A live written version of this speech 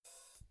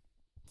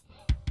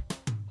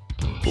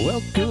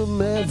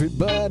Welcome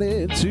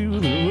everybody to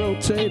the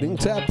Rotating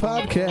Tap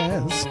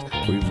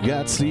Podcast. We've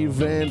got Steve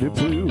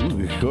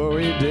Vanderplug,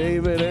 Corey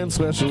David, and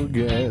special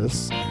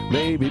guests.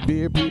 Maybe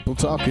beer people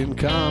talking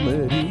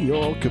comedy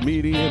or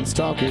comedians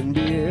talking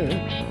beer.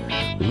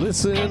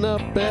 Listen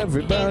up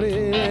everybody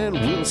and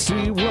we'll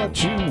see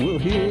what you will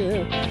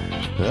hear.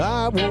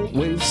 I won't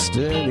waste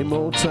any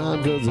more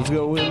time cause it's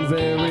going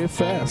very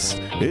fast.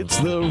 It's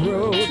the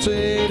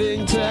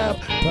Rotating Tap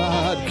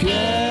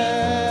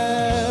Podcast.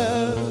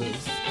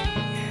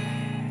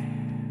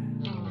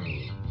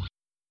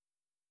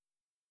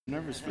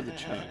 Nervous for the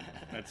chug.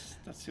 That's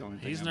the only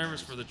thing. He's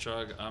nervous for the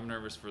chug. I'm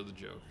nervous for the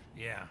joke.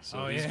 Yeah.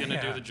 So he's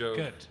gonna do the joke,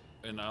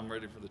 and I'm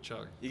ready for the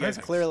chug. You guys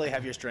clearly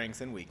have your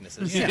strengths and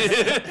weaknesses. Yeah.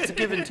 It's a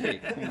give and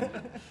take.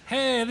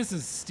 Hey, this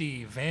is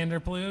Steve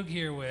Vanderplug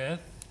here with,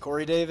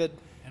 Corey David.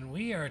 and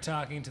we are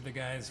talking to the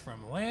guys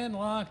from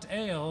Landlocked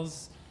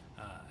Ales.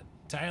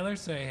 Tyler,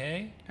 say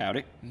hey.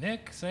 Howdy.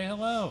 Nick, say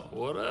hello.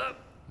 What up?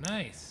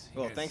 Nice. You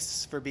Well, guys-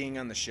 thanks for being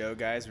on the show,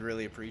 guys. We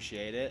really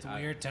appreciate it. It's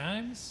weird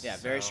times. Yeah,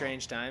 very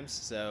strange times.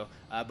 So,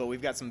 but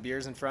we've got some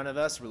beers in front of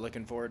us. We're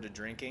looking forward to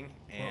drinking,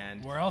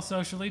 and We're all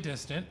socially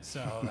distant,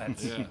 so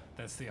that's Yeah.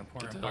 that's the Get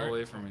important the hell part.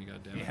 away from me,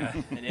 goddammit.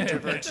 Yeah, an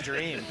introvert's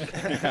dream.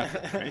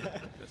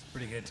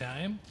 pretty good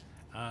time.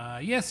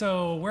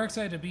 So we're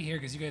excited to be here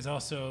because you guys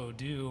also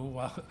do,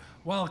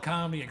 while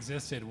comedy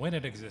existed, when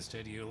it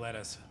existed, you let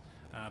us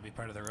be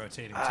part of the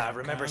Rotating Tap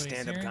remember comedy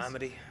stand-up series.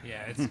 comedy?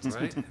 Yeah, it's just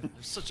Right? It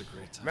was such a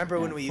great time. Remember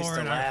when we used to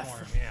foreign art laugh?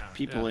 form, yeah.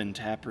 People in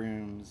tap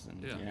rooms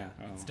and Yeah.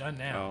 It's done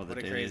now. Oh, the What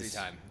a days. crazy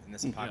time in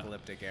this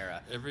apocalyptic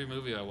era. Every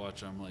movie I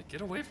watch, I'm like, get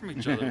away from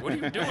each other. What are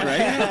you doing? Right?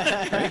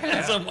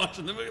 As I'm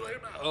watching the movie,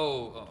 like,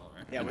 right.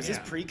 Yeah, was Yeah.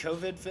 this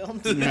pre-COVID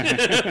filmed?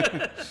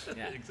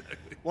 Yeah, Exactly.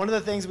 One of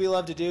the things we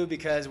love to do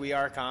because we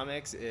are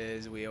comics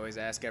is we always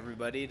ask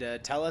everybody to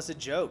tell us a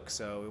joke.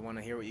 So we want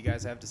to hear what you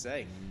guys have to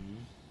say.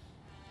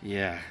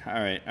 Yeah. All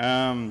right.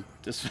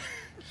 This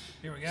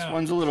Here we this go.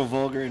 one's a little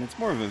vulgar and it's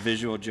more of a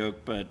visual joke,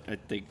 but I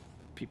think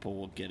people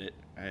will get it.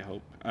 I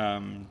hope.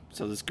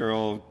 So this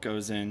girl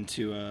goes in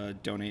to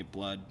donate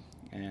blood,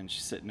 and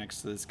she's sitting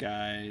next to this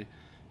guy.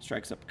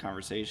 Strikes up a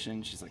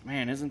conversation. She's like,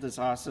 "Man, isn't this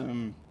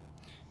awesome?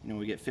 You know,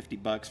 we get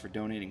 $50 for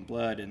donating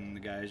blood." And the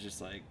guy's just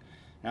like,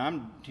 "Now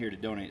I'm here to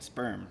donate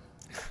sperm.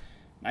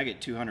 And I get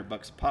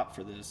 $200 a pop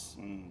for this."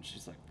 And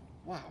she's like,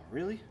 "Wow,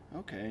 really?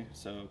 Okay."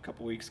 So a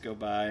couple weeks go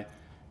by.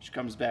 She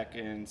comes back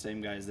in,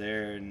 same guy's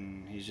there,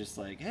 and he's just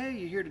like, "Hey,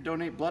 you here to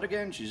donate blood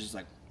again?" She's just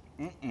like,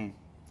 "Mm-mm."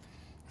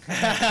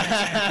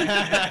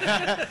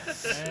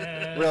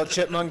 Real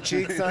chipmunk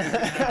cheeks on,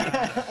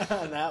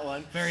 on that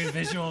one. Very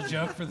visual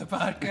joke for the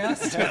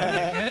podcast.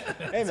 I like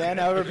it. Hey man,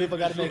 however people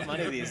got to make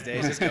money these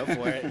days, just go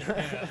for it.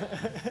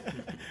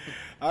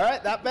 All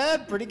right, not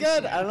bad, pretty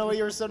good. I don't know what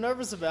you were so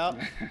nervous about.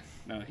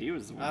 No, he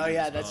was the one. Oh that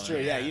yeah, was- that's true.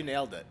 Yeah, you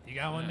nailed it. You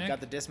got one, Nick? Got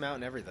the dismount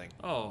and everything.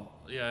 Oh,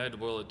 yeah, I had to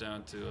boil it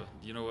down to,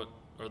 you know what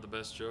are the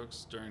best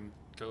jokes during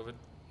COVID?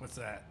 What's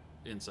that?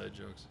 Inside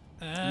jokes.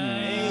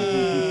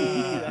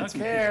 Hey, that's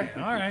fair.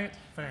 All right,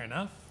 fair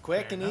enough.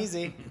 Quick Fair and enough.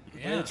 easy.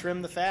 Way Yeah. to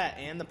trim the fat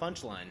and the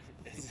punchline.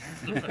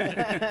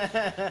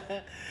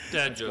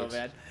 Dad jokes.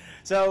 bad.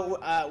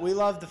 So we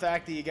love the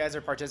fact that you guys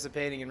are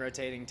participating in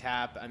Rotating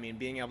Tap. I mean,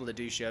 being able to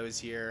do shows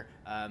here,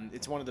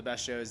 it's one of the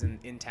best shows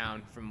in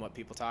town from what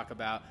people talk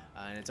about,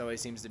 and it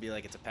always seems to be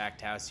like it's a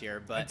packed house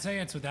here. But I'd say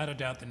it's without a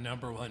doubt the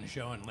 #1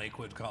 show in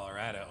Lakewood,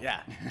 Colorado.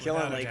 yeah,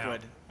 killing Without a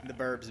Lakewood, doubt. the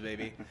burbs,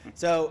 baby.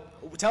 So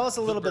tell us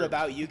a little bit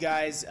about you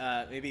guys,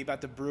 maybe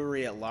about the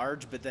brewery at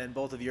large, but then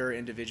both of your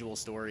individual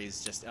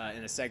stories, just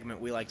in a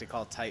segment we like to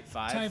call Type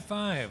 5. Type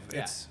 5. Yeah.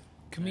 It's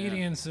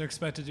comedians are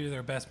expected to do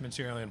their best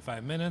material in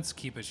 5 minutes.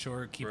 Keep it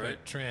short. Keep Right.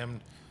 it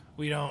trimmed.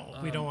 We don't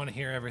want to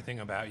hear everything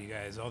about you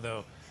guys.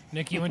 Although,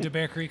 Nick, you went to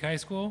Bear Creek High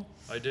School.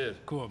 I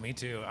did. Cool. Me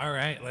too. All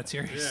right. Let's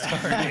hear your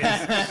Yeah.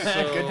 stories.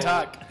 So Good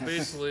talk.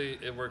 Basically,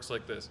 it works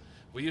like this.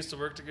 We used to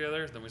work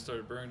together, then we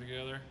started brewing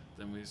together,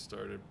 then we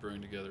started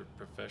brewing together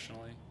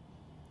professionally,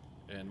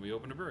 and we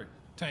opened a brewery.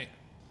 Tight.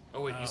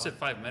 Oh, wait, you said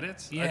 5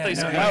 minutes? Yeah, I thought you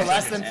said no, No, 5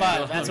 less seconds. than 5.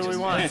 No, That's I'm what we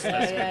just want.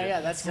 kidding. Yeah,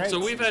 that's great. So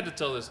we've had to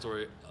tell this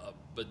story a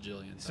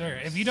bajillion times. Sure.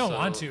 If you don't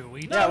want So- to,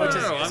 we Yeah, which is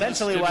I'm just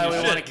essentially giving why you we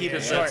shit wanna keep it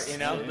because short, that's- you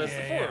know? That's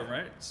Yeah, the yeah. forum,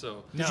 right?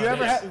 So Did you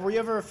ever were you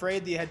ever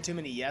afraid that you had too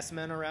many yes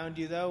men around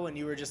you though, when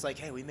you were just like,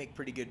 hey, we make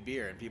pretty good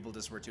beer, and people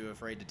just were too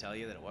afraid to tell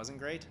you that it wasn't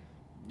great?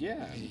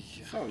 Yeah,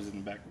 it's always in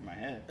the back of my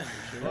head.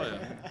 for sure. Oh,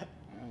 yeah.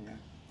 Oh, yeah.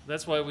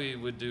 That's why we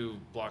would do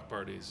block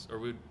parties, or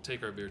we'd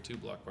take our beer to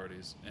block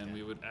parties, and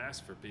we would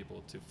ask for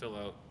people to fill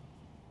out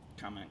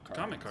Comment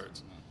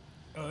cards.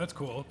 Oh, that's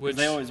cool. which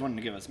They always wanted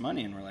to give us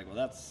money, and we're like, well,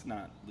 that's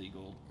not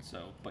legal.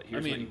 So, but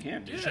here's what you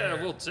can do. yeah,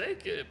 we'll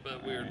take it,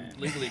 but we Right.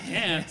 legally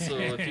can't. So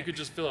if you could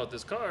just fill out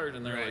this card,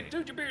 and they're Right. like,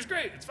 "Dude, your beer's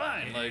great. It's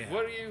fine. Like, Yeah.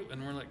 what are you?"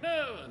 And we're like,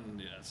 "No." And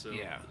yeah, so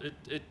Yeah.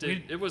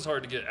 it was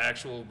hard to get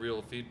actual,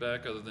 real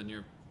feedback other than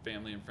your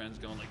family and friends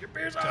going like, "Your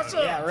beer's awesome.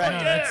 Yeah, right. Fuck No,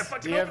 yeah, that's-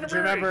 fucking Do you, open a do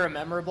you brewery." remember a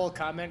memorable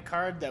comment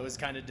card that was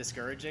kind of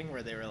discouraging,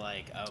 where they were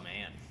like, "Oh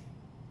man,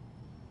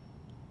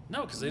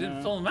 No, because they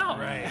didn't fill them out.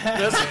 Right.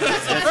 That's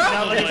the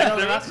problem. Like,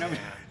 there was-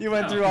 You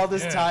went through all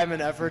this time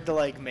and effort to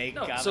like make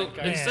No, comment so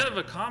cards. instead of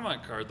a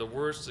comment card, the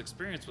worst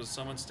experience was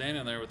someone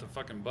standing there with a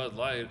fucking Bud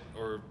Light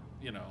or,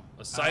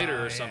 a cider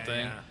yeah, or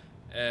something. yeah.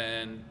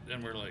 And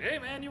we're like, hey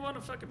man, you want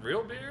a fucking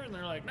real beer? And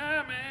they're like,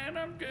 nah man,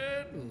 I'm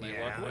good. And they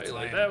Yeah, walk away. that's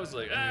Like lame. that was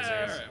like, all Losers.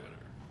 right, whatever.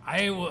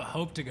 I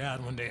hope to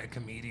God one day a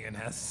comedian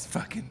has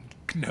fucking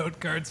note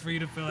cards for you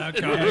to fill out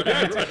comic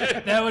cards.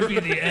 That would be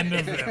the end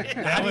of them.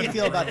 How do you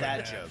feel about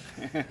that joke?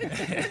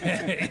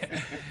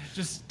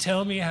 Just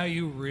tell me how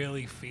you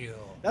really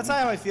feel. That's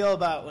how I feel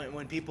about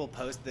when people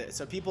post that.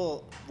 So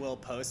people will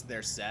post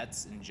their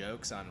sets and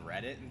jokes on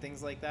Reddit and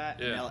things like that,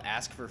 Yeah. and they'll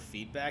ask for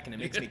feedback, and it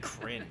makes me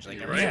cringe.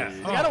 Like, Right. Yeah.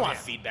 like, I don't Oh, want yeah.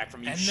 feedback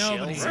from you And shills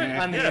nobody's-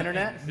 on the Yeah.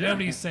 internet.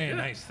 Nobody's saying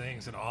nice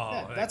things at all.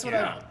 Yeah, Like, that's what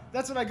yeah.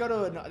 that's what I go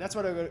to. That's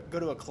what I go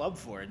to a club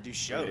for and do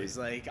shows.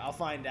 Like I'll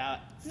find out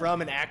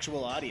from an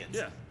actual audience.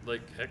 Yeah,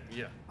 like heck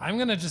yeah. I'm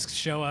gonna just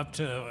show up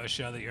to a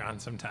show that you're on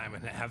sometime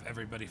and have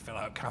everybody fill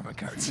out comic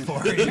cards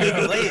for you.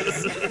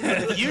 Please,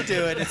 if you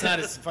do it, it's not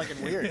as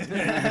fucking weird.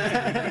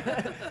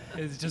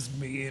 It's just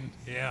mean.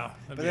 Yeah.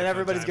 But then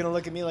everybody's gonna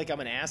look at me like I'm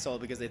an asshole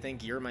because they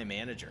think you're my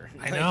manager.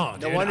 I know, No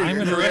dude. wonder I'm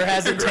your gonna- career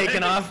hasn't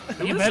taken off.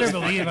 You better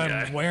believe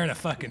I'm wearing a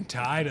fucking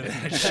tie to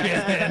that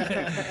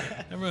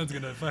shit. Everyone's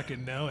gonna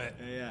fucking know it.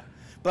 Yeah.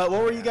 But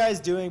what were you guys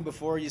doing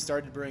before you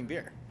started brewing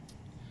beer?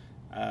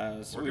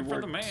 So we Working for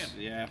the worked- man.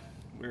 Yeah,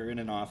 we were in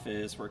an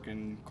office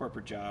working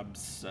corporate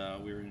jobs.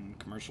 We were in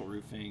commercial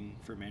roofing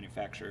for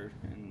manufacturer,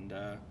 and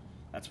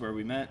that's where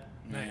we met.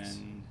 Nice.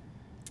 And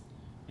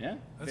yeah.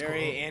 That's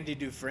Very cool. Andy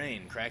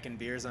Dufresne, cracking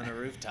beers on a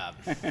rooftop.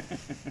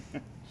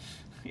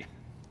 Yeah.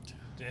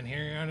 And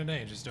here you are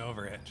today, just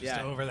over it, just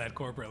Yeah. over that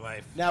corporate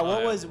life. Now,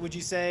 Oh, yeah. would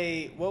you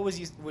say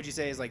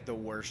is like the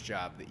worst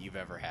job that you've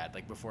ever had,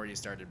 like before you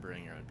started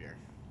brewing your own beer?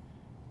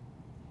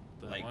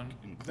 That Like, one.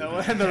 The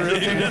one, the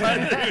roofing one.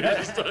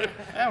 That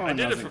I one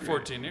did it wasn't for great.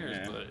 14 years,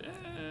 Yeah.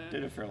 but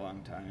Did it for a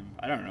long time.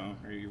 I don't know.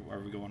 Are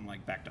we going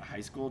like back to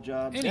high school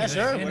jobs? Anything,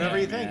 sure, whatever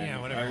you think. Yeah,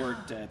 I whatever.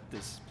 worked at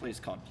this place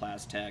called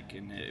Plastech,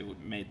 and it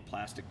made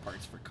plastic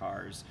parts for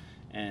cars.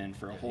 And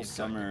for a whole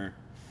summer,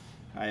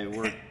 I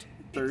worked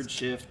third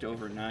shift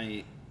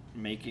overnight,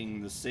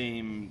 making the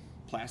same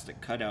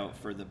plastic cutout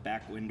for the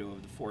back window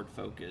of the Ford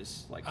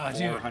Focus, like Oh,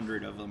 dude.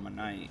 400 of them a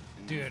night.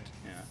 And, Dude,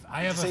 yeah.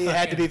 I have So a you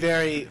had to be fucking-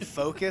 very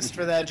focused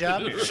for that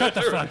job. Shut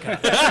the fuck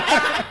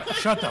up.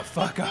 Shut the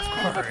fuck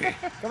up, Corey.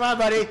 Come on,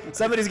 buddy.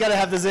 Somebody's got to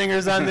have the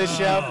zingers on this Oh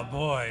show.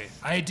 boy,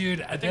 I think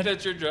that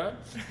that's your job.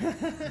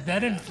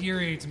 that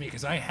infuriates me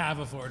because I have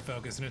a Ford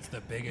Focus and it's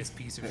the biggest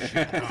piece of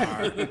shit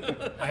car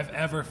I've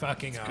ever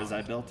fucking Because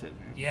owned. I built it.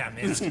 Man. Yeah,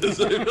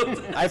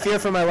 man. I fear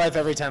for my life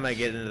every time I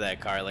get into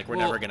that car. Like we're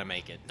Well, never gonna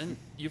make it. And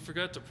you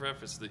forgot to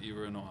preface that you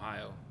were in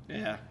Ohio.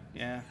 Yeah,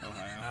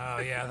 Ohio.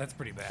 Oh yeah, that's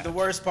pretty bad. The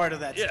worst part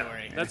of that Yeah,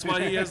 story. that's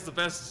why he has the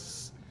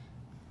best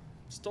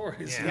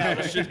stories. Yeah.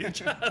 about shitty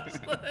jobs.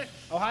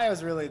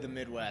 Ohio's really the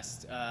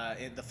Midwest,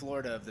 the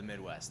Florida of the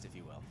Midwest, if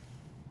you will.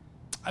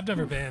 I've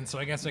never been, so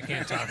I guess I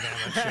can't talk that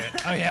much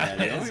shit. Oh Yeah,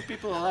 the yeah. only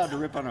people allowed to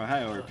rip on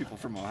Ohio are people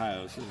from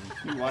Ohio, so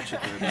you watch it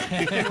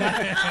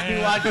there.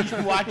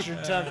 You watch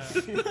your tongue.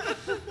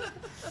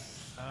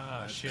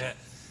 Oh shit.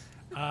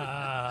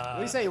 What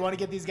do you say? You want to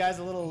get these guys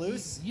a little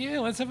loose? Yeah,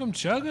 let's have them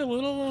chug a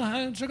little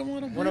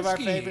One of our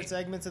whiskey. favorite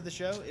segments of the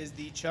show is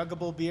the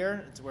chuggable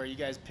beer. It's where you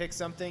guys pick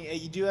something.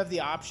 You do have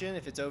the option,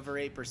 if it's over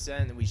 8%,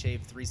 then we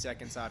shave 3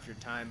 seconds off your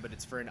time, but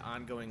it's for an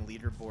ongoing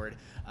leaderboard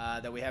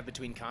that we have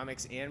between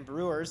comics and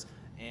brewers.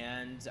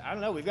 And I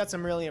don't know, we've got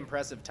some really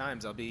impressive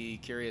times. I'll be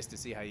curious to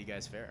see how you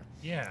guys fare.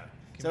 Yeah.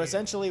 So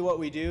essentially what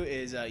we do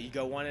is you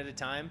go one at a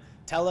time,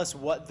 tell us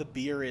what the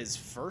beer is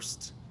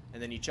first,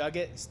 and then you chug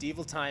it. Steve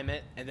will time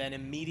it, and then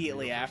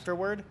immediately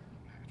afterward,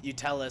 you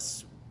tell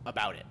us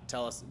about it.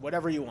 Tell us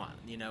whatever you want,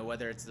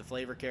 whether it's the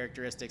flavor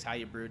characteristics, how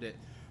you brewed it,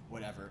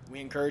 whatever. We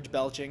encourage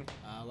belching.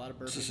 A lot of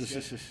burping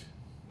is good.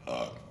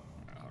 All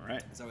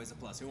right. It's always a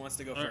plus. Who wants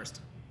to go All right.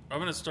 first? I'm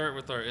going to start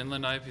with our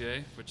Inland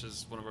IPA, which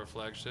is one of our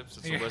flagships.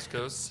 It's a West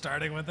Coast.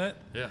 Starting with it.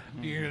 Yeah.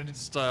 You're gonna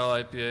just Style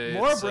IPA.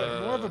 More It's, more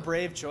of a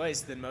brave choice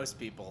than most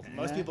people.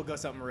 Most people go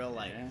something real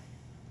light.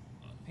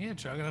 Yeah.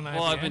 chugging an IPA.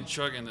 Well, I've been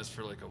chugging this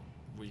for like a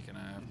week and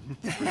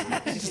a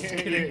half.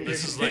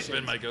 This has like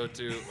been my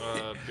go-to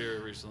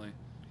beer recently.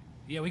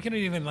 Yeah, we couldn't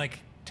even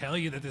tell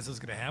you that this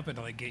was gonna happen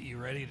to get you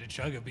ready to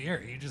chug a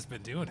beer. You've just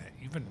been doing it.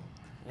 You've been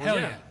hell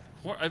yeah.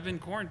 I've been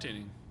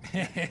quarantining.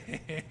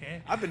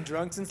 I've been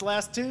drunk since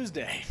last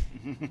Tuesday.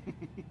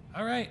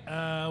 All right,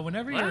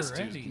 whenever you're Last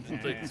ready.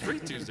 Tuesday, like 3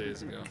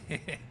 Tuesdays ago.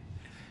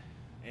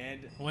 And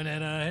When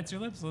it hits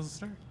your lips, let's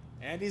start.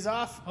 Andy's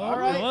off. Oh, All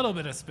right. a little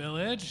bit of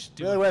spillage.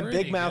 Really Doing went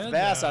pretty big mouth good,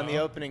 bass on the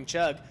though. opening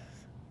chug.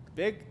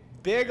 Big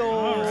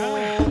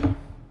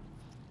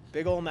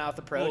old mouth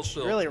approach.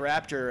 spill. Really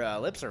wrapped your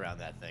lips around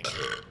that thing.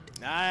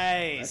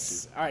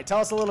 Nice. All right, tell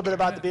us a little bit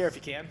about the beer if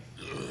you can.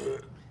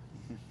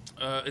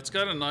 It's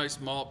got a nice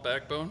malt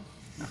backbone,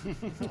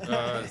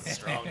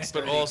 Strong, but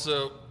sturdy.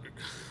 also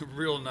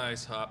real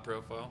nice hop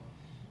profile.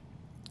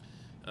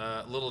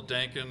 A little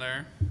dank in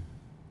there.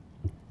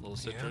 little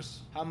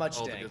citrus. How much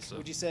all the dank? good stuff.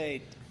 Would you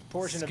say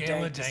portion Scale of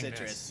dank of to dankness.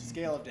 citrus?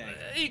 Scale of dank.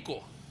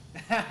 Equal.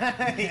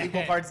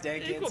 Equal parts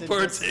dank and Equal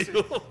citrus. parts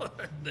equal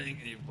parts dank,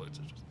 equal parts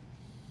citrus.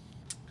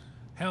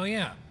 Hell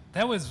yeah.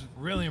 That was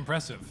really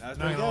impressive. That was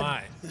Not pretty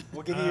gonna good. lie.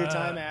 We'll give you your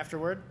time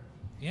afterward.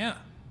 Yeah.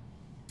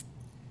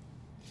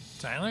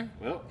 Tyler?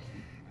 Well,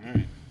 all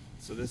right.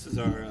 So this is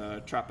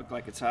our Tropic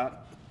Like It's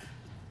Hot.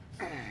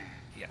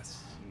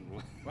 Yes.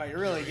 Wow, you're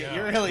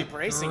really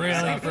bracing Really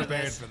yourself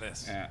prepared this. for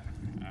this. Yeah.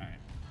 All right.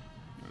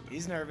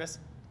 He's nervous.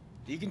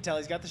 You can tell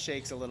he's got the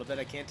shakes a little bit.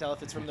 I can't tell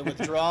if it's from the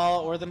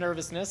withdrawal or the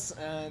nervousness.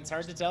 It's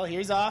hard to tell.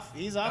 He's off.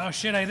 He's off. Oh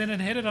shit! I didn't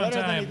hit it on Better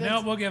than he time. thinks.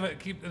 No, we'll give it.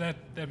 Keep that.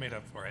 That made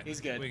up for it.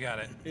 He's good. We got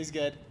it. He's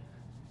good.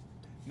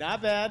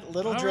 Not bad.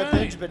 Little All drippage,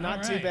 right, but not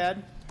all too right.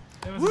 bad.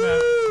 That was Woo!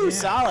 about- yeah.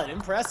 Solid.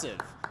 Impressive.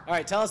 All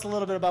right, tell us a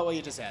little bit about what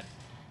you just had.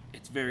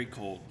 It's very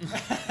cold. You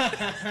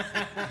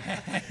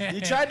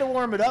tried to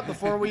warm it up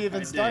before we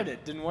even did.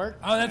 started. Didn't work?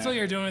 Oh, that's what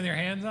you're doing with your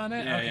hands on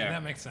it? Yeah, okay, yeah.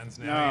 that makes sense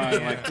No, now. I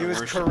Yeah. like He to was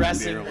worship the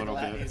caressing beer a the little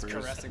glass. bit He was first.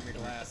 caressing the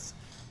glass.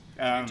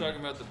 You talking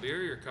about the beer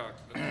or your cock?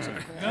 I'm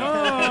sorry.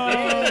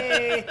 Oh,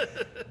 Hey!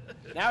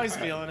 Now he's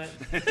feeling it.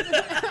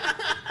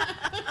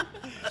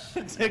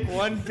 Took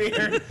one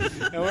beer,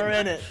 and we're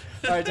in it.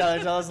 All right,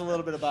 Tyler, tell us a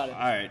little bit about it.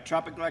 All right,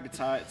 Tropic Like It's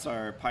Hot. It's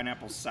our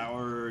pineapple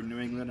sour New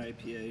England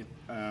IPA.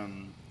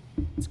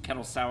 It's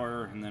kettle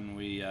sour, and then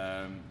we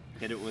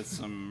hit it with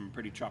some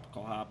pretty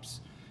tropical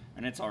hops,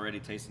 and it's already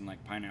tasting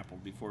like pineapple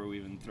before we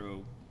even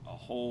throw a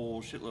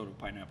whole shitload of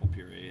pineapple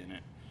puree in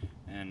it,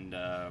 and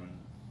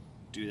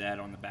do that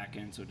on the back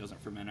end so it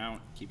doesn't ferment out.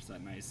 Keeps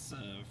that nice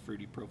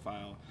fruity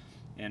profile,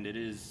 and it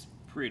is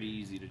pretty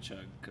easy to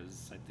chug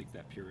because I think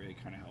that puree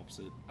kind of helps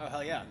it. Oh,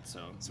 hell yeah.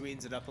 So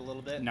Sweetens it up a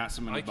little bit. not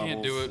so many I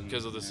can't bubbles do it and-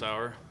 because of the yeah.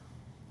 sour.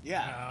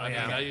 Yeah. Oh, I mean,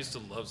 yeah. I used to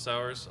love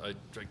sours. I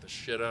drank the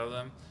shit out of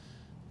them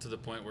to the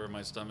point where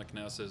my stomach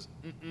now says,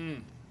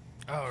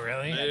 Oh,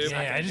 really? It's not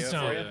Yeah, gonna I do just it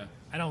for don't. you.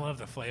 I don't love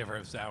the flavor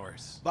of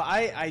sours. But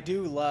I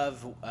do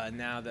love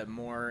now that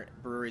more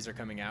breweries are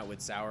coming out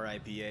with sour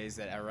IPAs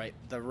that are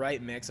the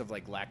right mix of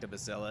like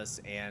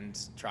lactobacillus and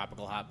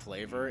tropical hop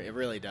flavor. It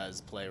really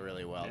does play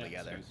really well Yeah,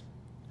 together. so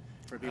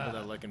For people that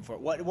are looking for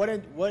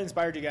what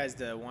inspired you guys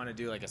to want to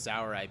do like a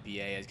sour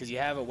IPA? Because you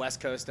have a West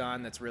Coast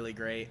on that's really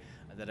great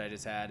that I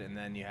just had, and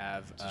then you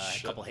have a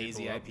shut couple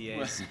hazy people up.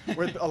 IPAs.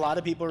 Were a lot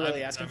of people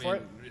really asking for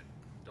it?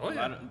 Oh, A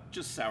yeah. lot of,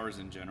 just sours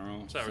in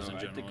general. Sours so in I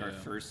think general, our yeah.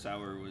 first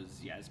sour was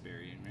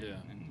Yazzberry, right? Yeah.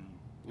 And,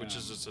 Which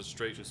is just a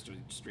straight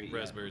straight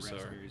raspberry sour.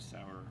 Raspberry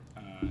sour.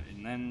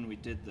 And then we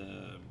did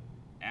the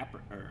not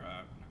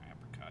apricot,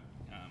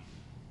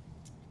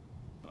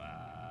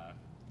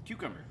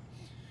 cucumber.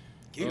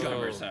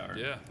 Cucumber Oh, sour.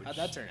 yeah. which How'd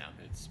that turn out?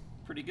 It's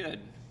pretty good.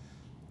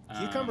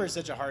 Cucumber is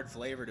such a hard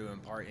flavor to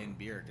impart in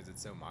beer because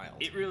it's so mild.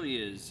 It really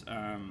is.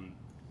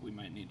 We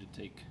might need to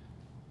take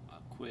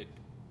a quick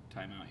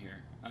time out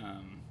here.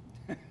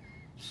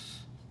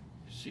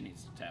 She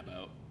needs to tab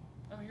out.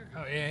 Oh, you're good.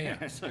 Oh yeah,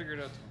 yeah. Figure it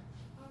out.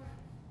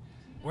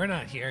 We're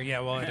not here. Yeah,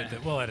 we'll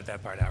edit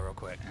that part out real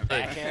quick.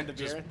 Backhand of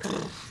beer.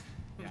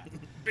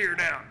 Beer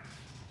down.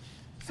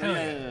 So Hell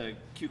yeah,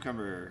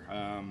 cucumber.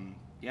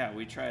 Yeah,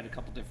 we tried a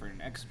couple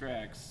different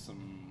extracts,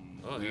 some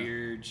Oh, yeah.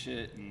 weird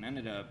shit, and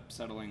ended up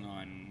settling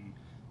on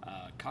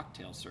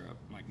cocktail syrup,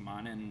 like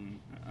Monin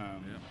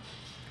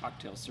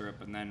cocktail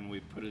syrup, and then we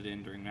put it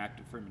in during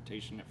active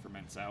fermentation. It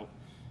ferments out,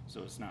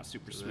 so it's not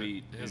super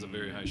sweet. It has a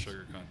very high and-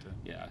 sugar content.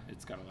 Yeah,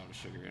 it's got a lot of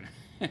sugar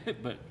in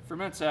it, but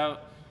ferments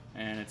out,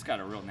 and it's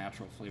got a real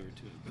natural flavor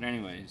to it. But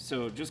anyway,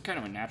 so just kind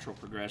of a natural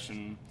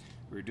progression.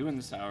 We were doing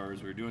the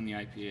sours, we were doing the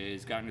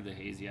IPAs, got into the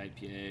hazy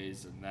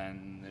IPAs, and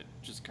then it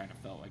just kind of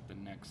felt like the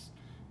next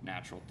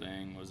natural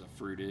thing was a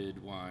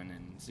fruited one,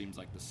 and it seems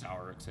like the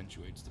sour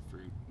accentuates the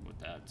fruit with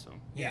that. So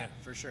Yeah,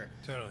 for sure.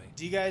 Totally.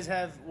 Do you guys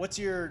have what's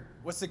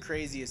the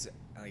craziest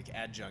like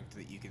adjunct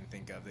that you can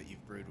think of that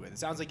you've brewed with? It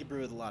sounds like you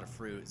brew with a lot of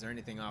fruit. Is there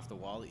anything off the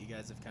wall that you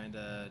guys have kind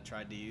of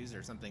tried to use,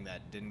 or something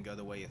that didn't go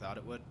the way you thought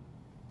it would?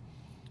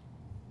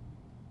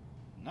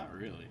 not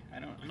really. I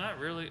don't. Not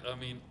really. I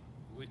mean,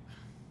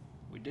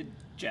 We did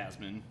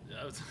jasmine.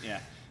 I was-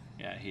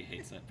 Yeah, he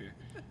hates that beer.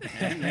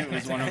 And it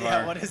was one of Yeah,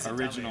 our what is it? Tell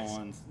original me.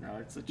 ones. No,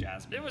 it's a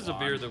jasmine. it was a blonde.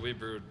 beer that we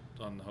brewed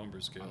on the homebrew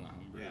scale. On the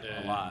homebrew. Yeah.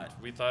 And A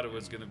lot. We thought it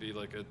was going to be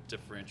like a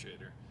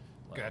differentiator.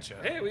 Like, Gotcha.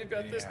 Hey, we've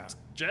got this Yeah.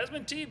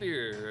 jasmine tea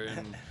beer,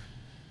 and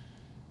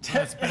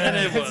That's And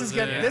it this is was,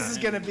 gonna yeah. this is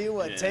gonna be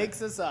what Yeah.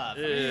 takes us off.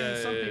 I mean,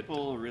 Yeah, some yeah.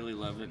 people really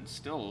love it and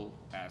still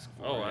ask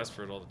for it. I ask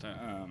for it all the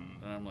time.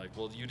 And I'm like,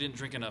 well, you didn't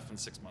drink enough in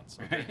 6 months.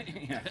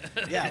 Okay? yeah.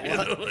 Yeah, You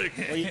well, know, like-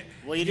 well, you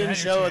You didn't had your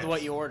show with chance.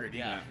 what you ordered.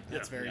 Yeah,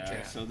 that's very Yeah, true.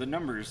 So the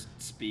numbers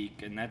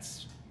speak, and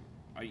that's,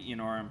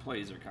 our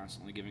employees are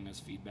constantly giving us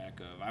feedback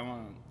of, I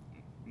want,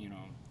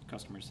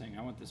 customers saying,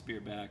 I want this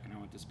beer back, and I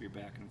want this beer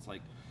back, and it's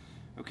like,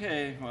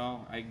 okay,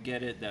 well, I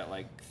get it that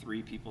like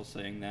 3 people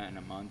saying that in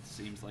a month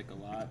seems like a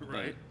lot,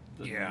 Right.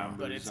 But the Yeah. numbers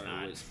But it's are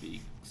not. what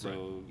speak.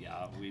 So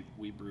yeah,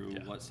 we brew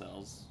Yeah. what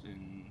sells,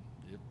 and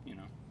Yep.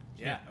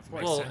 Yeah, of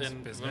course. Well, sense,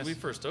 and business. when we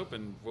first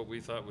opened, what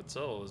we thought would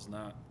sell is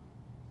not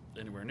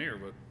anywhere near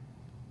what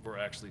we're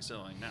actually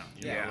selling now.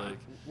 You Yeah. know, like,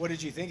 What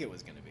did you think it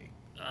was going to be?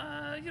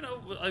 you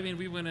know, I mean,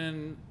 we went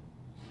in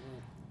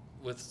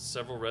with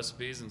several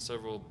recipes and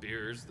several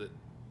beers that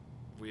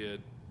we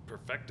had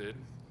perfected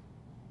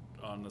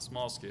on a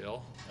small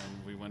scale,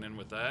 and we went in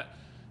with that,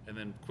 and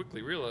then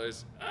quickly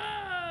realized,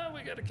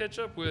 we got to catch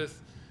up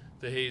with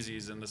the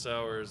hazies and the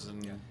sours,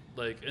 and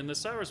and the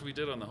sours we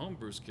did on the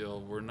homebrew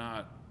scale were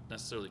not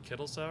necessarily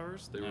kettle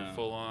sours. They were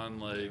full on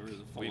They were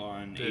full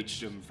on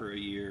aged them for a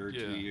year or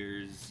 2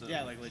 years.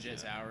 Yeah, like legit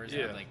sours.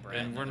 Yeah, Or like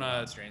brand and we're and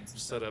not strains and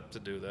set stuff. up to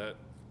do that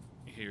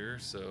here,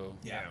 so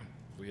Yeah.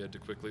 we had to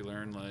quickly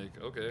learn, like,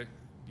 okay,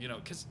 you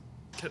know,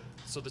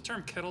 so the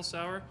term kettle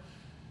sour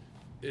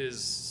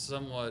is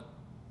somewhat,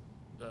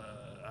 I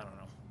don't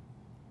know,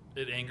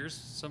 it angers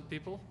some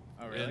people.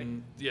 Oh, really?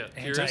 And, yeah,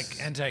 purists,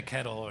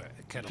 Anti-kettle.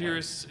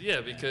 purists,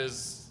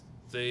 because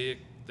they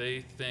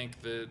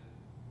think that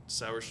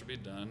sour should be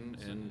done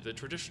in the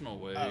traditional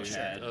way. Oh,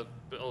 sure. Of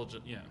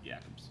Belgian,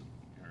 Jacobs.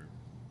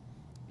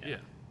 yeah,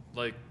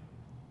 like,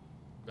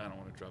 I don't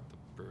want to drop the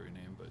brewery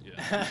name, but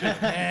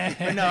yeah.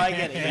 But no, I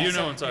get it. Yeah, You so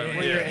know what I'm talking about.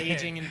 Where you're Yeah.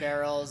 aging in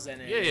barrels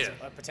and it's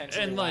Yeah. a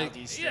potentially And, wild like,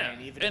 yeast strain,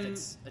 even and if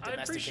it's a I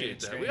appreciate domesticated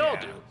that. strain. We all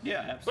do. Yeah,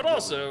 absolutely. But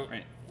also,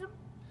 Right. we're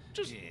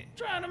just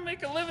trying to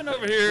make a living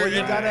over here. Well, you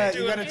and gotta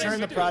doing things turn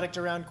we the do. product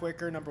around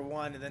quicker. Number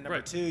one, and then number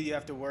Right. two, you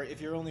have to worry.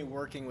 If you're only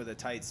working with a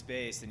tight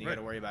space, then you got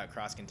to Right. worry about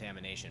cross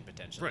contamination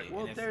potentially. Right. And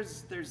Well, if-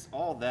 there's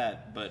all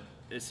that, but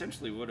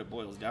essentially what it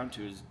boils down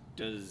to is,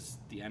 does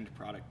the end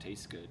product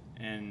taste good?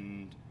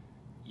 And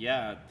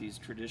yeah, these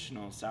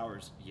traditional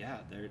sours,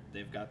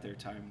 they've got their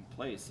time and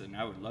place, and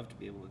I would love to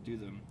be able to do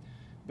them,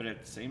 but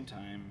at the same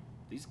time,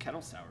 these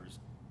kettle sours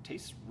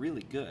taste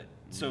really good.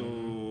 So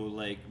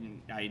like,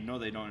 I know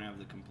they don't have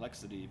the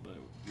complexity, but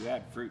you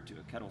add fruit to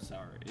a kettle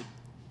sour,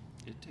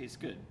 it tastes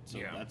good. So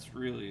Yeah. that's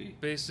really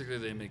Basically,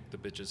 they make the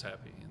bitches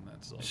happy, and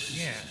that's all.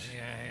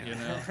 Yeah. You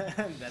know.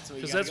 that's what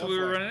you Because gotta that's go what we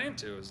were for. running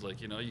into. Is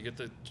like, you know, you get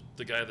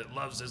the guy that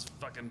loves his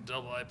fucking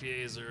double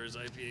IPAs or his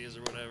IPAs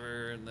or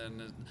whatever, and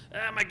then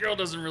my girl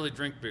doesn't really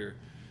drink beer.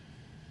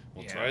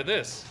 Well, Yeah. try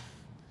this.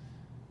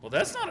 Well,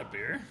 that's not a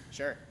beer.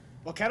 Sure.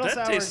 Well, kettle That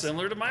sours. tastes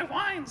similar to my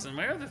wines and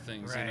my other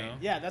things. Right. You know.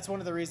 Yeah, that's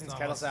one of the reasons It's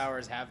kettle almost-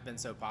 sours have been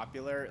so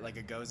popular, like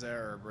a Goza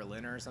or a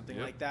Berliner or something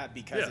Yep. like that,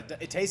 because Yeah.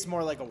 it tastes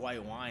more like a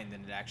white wine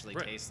than it actually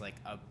Right. tastes like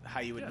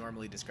how you would Yeah.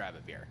 normally describe a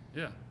beer.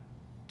 Yeah.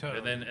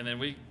 Totally. And then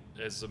we,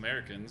 as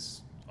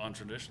Americans, on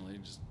traditionally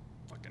just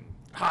fucking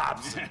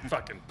hops and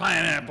fucking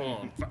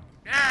pineapple and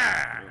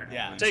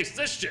Yeah. taste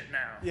this shit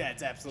now. Yeah,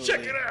 it's absolutely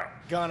Check it out.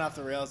 gone off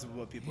the rails of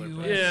what people are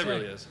putting. Yeah, it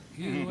really is.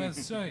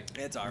 USA.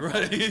 It's our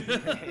Right.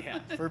 fault. Yeah,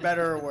 for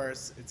better or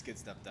worse, it's good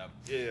stuff though.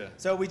 Yeah.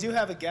 So we do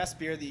have a guest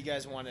beer that you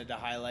guys wanted to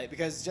highlight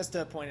because just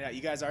to point it out,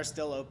 you guys are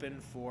still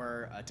open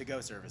for to-go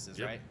services,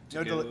 Yep. right?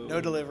 to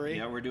No delivery.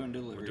 Yeah, we're doing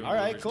delivery. doing All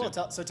right, deliveries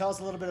cool. too. So tell us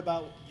a little bit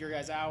about your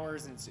guys'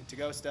 hours and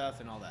to-go stuff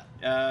and all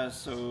that.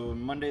 So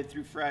Monday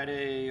through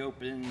Friday,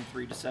 open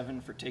 3 to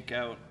 7 for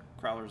takeout,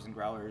 crawlers and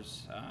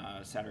growlers.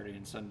 Saturday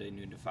and Sunday,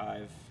 noon to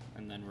 5.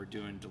 And then we're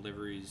doing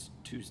deliveries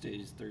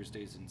Tuesdays,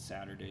 Thursdays, and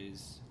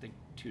Saturdays. I think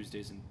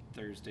Tuesdays and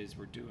Thursdays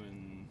we're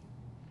doing,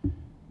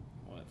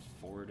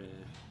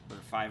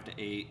 5 to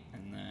 8,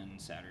 and then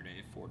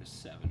Saturday, 4 to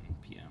 7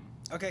 p.m.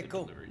 Okay, for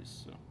cool.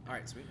 Deliveries, so. All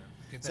right, sweet.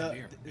 Get So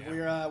that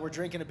beer. we're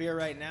drinking a beer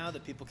right now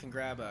that people can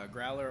grab a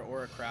growler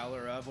or a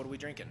crowler of. What are we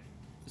drinking?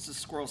 This is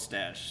Squirrel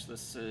Stash.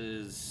 This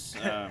is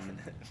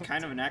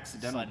kind of an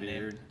accidental Fun name.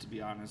 beer, to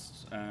be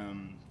honest.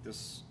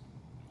 This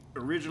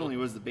originally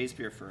was the base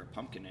beer for a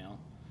pumpkin ale,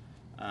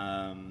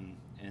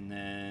 and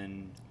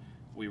then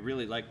we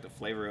really liked the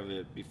flavor of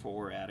it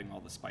before adding all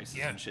the spices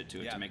Yeah. and shit to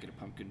it Yeah. to make it a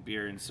pumpkin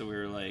beer. And so we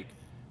were like,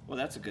 well,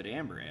 that's a good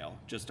amber ale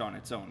just on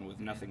its own with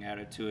nothing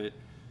added to it.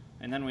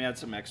 And then we had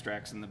some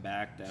extracts in the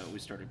back that we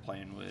started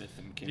playing with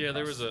and came Yeah,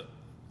 there across was a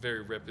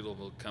very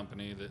reputable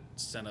company that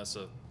sent us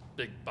a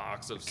big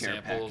box of care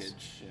samples.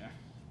 package. Yeah.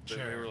 That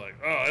Sure. we were like,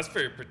 oh, that's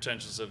very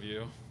pretentious of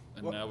you.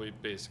 And What- now we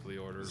basically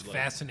order like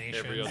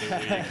fascination. every other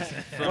week.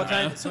 from What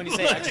kind? them. So when you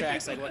say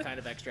extracts, like what kind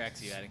of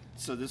extracts are you adding?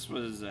 So this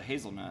was a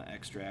hazelnut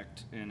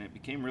extract, and it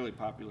became really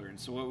popular. And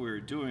so what we were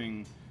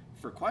doing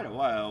for quite a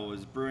while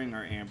was brewing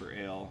our amber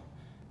ale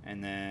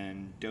and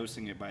then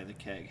dosing it by the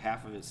keg.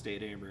 Half of it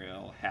stayed amber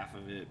ale, half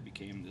of it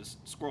became this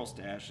Squirrel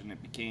Stash, and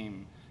it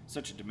became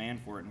such a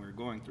demand for it, and we were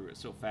going through it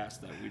so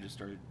fast that we just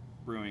started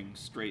brewing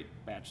straight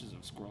batches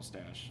of Squirrel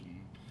Stash. And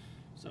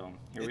so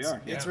here we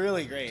are. It's Yeah.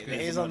 really great. The good.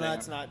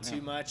 hazelnut's Yeah. not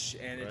too much,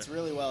 and it's Right.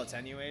 really well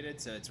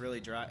attenuated, so it's really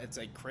dry. It's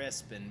like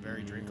crisp and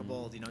very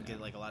drinkable. You don't get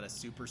like a lot of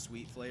super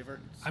sweet flavor.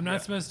 I'm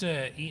not supposed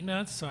to eat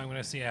nuts, so I'm going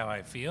to see how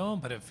I feel,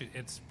 but if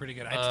it's pretty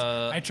good.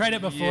 I tried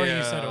it before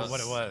you said yeah. what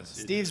it was.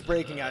 Steve's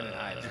breaking out in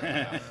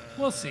hives.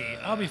 We'll see.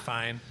 I'll be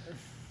fine.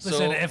 So-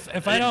 Listen,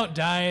 if I don't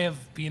die of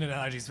peanut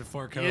allergies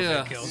before COVID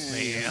Yeah. kills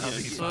me, I'll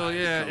be So fine.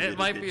 yeah, COVID it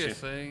might hit be a you.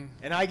 thing.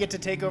 And I get to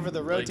take over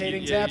the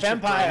rotating you tap should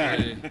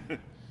empire.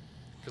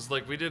 Because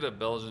like we did a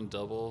Belgian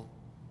double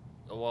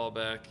a while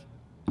back,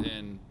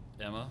 and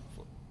Emma,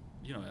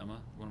 you know Emma,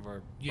 one of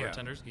our Yeah.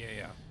 bartenders.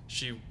 Yeah.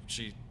 She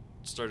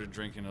started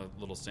drinking a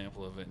little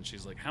sample of it, and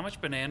she's like, "How much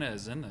banana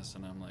is in this?"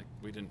 And I'm like,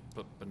 "We didn't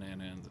put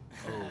banana in."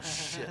 Oh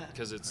shit!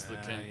 Because it's the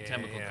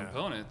chemical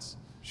components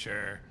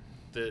Sure.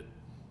 that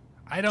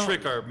I don't.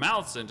 trick our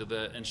mouths into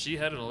that, and she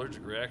had an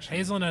allergic reaction.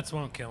 Hazelnuts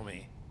won't kill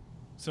me,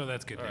 so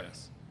that's good All right.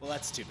 news. Well,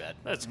 that's too bad.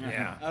 That's good.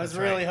 Yeah. I was that's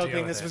really right, hoping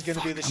deal this with was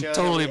it. going to be the show.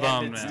 totally that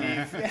we bummed, ended,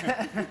 man.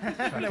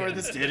 Steve. Where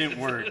this Didn't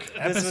work.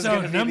 This was gonna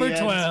Episode be number the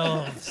end.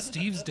 12.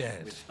 Steve's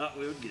dead. Thought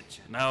we would get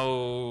you.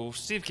 No,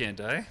 Steve can't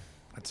die.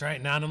 That's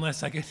right. Not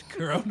unless I get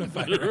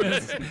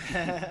coronavirus.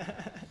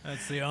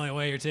 That's the only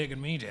way you're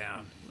taking me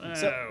down.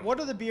 So,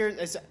 what are the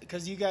beers?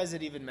 Because you guys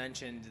had even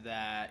mentioned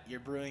that you're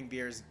brewing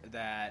beers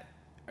that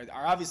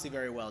are obviously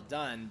very well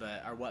done,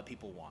 but are what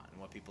people want and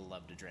what people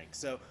love to drink.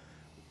 So,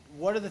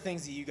 what are the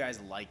things that you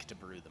guys like to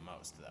brew the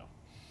most, though?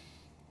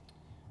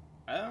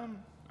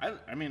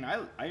 I mean,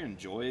 I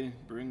enjoy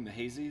brewing the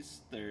hazies.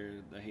 They're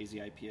the hazy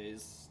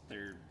IPAs.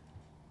 They're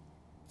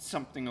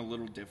something a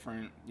little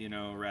different, you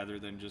know, rather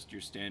than just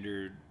your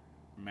standard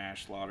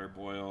mash, lauter,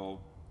 boil,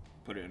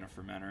 put it in a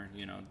fermenter.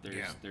 You know,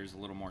 there's a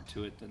little more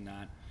to it than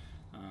that.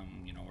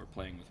 You know, we're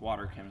playing with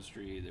water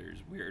chemistry. There's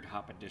weird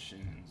hop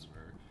additions.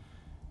 We're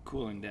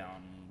cooling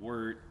down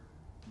wort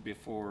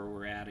before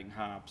we're adding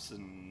hops,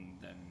 and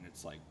then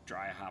it's like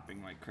dry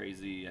hopping like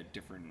crazy at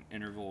different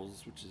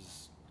intervals, which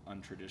is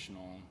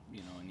untraditional,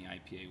 you know, in the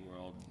IPA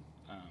world.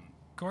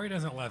 Corey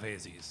doesn't love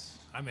hazies.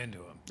 I'm into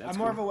them. That's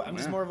I'm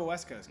just more of a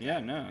West Coast guy. Yeah,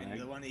 no, I mean,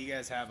 the one that you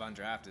guys have on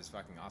draft is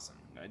fucking awesome.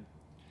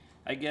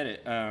 I get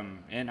it,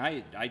 and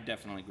I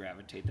definitely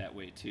gravitate that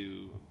way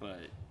too. But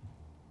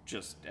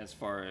just as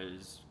far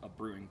as a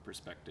brewing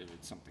perspective,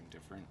 it's something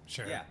different.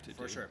 Sure. Yeah, to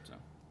for do, sure. So.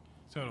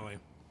 Totally.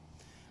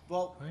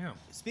 Well, Oh, yeah.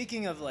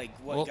 speaking of like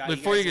what Well, got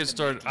before you guys get into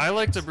started, making I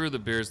like to beers- brew the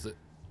beers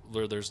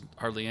where there's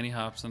hardly any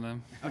hops in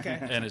them. Okay.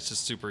 And it's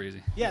just super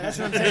easy. Yeah, that's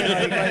what I'm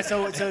saying. Like,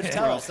 so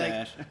tell us, like,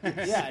 Sash.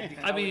 yeah.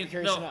 I mean,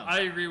 curious no, to know. I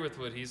agree with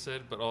what he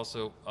said, but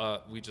also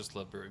we just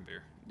love brewing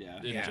beer. Yeah,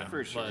 In Yeah, general.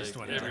 for sure. Like, Just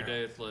whatever. every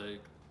day it's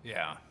like,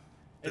 Yeah.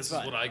 this It's is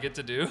fun. what I get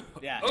to do.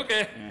 Yeah.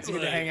 Okay. It's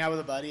good to hang out with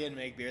a buddy and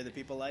make beer that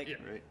people like. Yeah.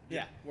 Right.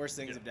 Yeah, worse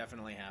things have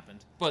definitely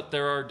happened. But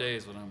there are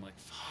days when I'm like,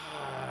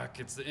 fuck,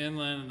 it's the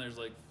inland and there's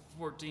like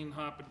 14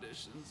 hop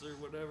additions or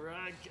whatever.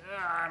 And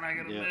I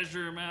gotta Yeah.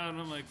 measure them out, and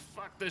I'm like,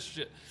 fuck this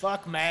shit.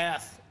 Fuck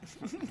math.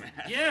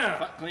 Yeah.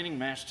 Fuck cleaning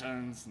mash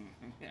tuns. And,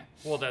 yeah.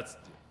 Well, that's.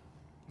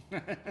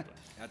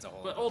 That's a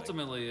whole. But other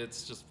ultimately,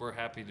 it's just we're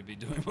happy to be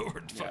doing what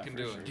we're fucking for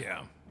doing. sure.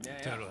 Yeah. Yeah,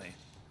 yeah. Totally.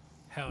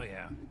 Hell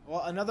yeah. thing.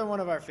 Well, another one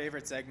of our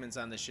favorite segments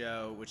on the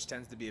show, which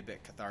tends to be a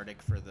bit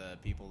cathartic for the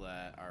people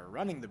that are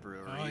running the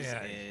breweries, Oh,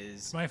 yeah. is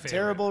It's my favorite.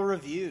 terrible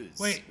reviews.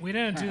 Wait, we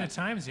didn't do the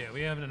times yet.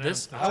 We haven't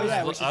This, announced the I Oh, was,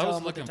 yeah, loo- we should I tell was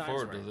them what the looking times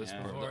forward to were. this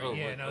Yeah. part. Or- Oh,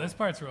 yeah, wait, no, oh. this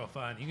part's real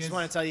fun. You guys, Just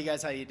want to tell you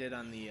guys how you did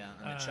on the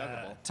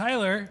chuggable.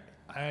 Tyler,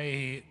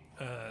 I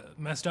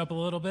messed up a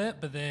little bit,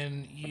 but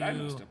then you. But I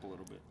messed up a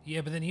little bit.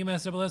 Yeah, but then you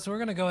messed up a little, so we're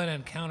gonna go ahead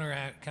and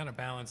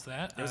counterbalance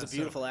that. It was a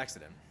beautiful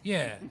accident.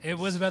 Yeah, it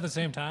was about the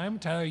same time.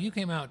 Tyler, you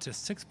came out to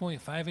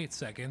 6.58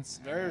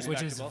 seconds, Very which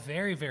is respectable.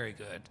 very, very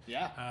good.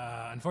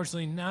 Yeah.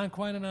 Unfortunately, not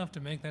quite enough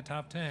to make that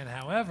top 10.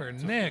 However,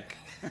 Nick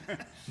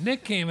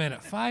came in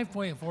at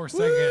 5.4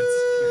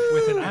 seconds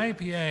with an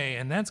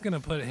IPA, and that's going to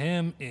put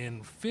him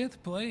in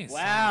 5th place.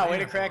 Wow, on way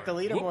to crack the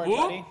leaderboard. leaderboard, Whoop, whoop.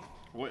 buddy.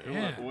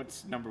 Yeah.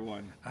 What's number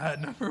one?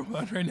 Number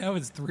one right now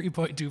is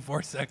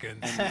 3.24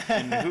 seconds.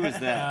 And who is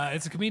that?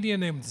 It's a comedian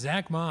named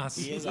Zach Moss.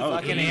 He is a Oh,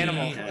 fucking he-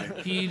 animal.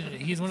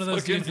 He's one of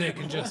those dudes that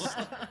can just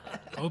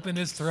open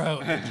his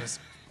throat and just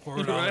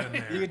pour it all in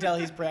You there. can tell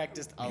he's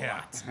practiced a Yeah.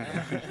 lot.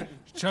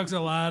 Chugs a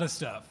lot of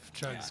stuff.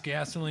 Chugs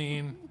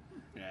gasoline.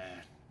 Yeah.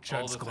 All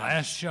Chugs the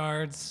glass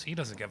shards. He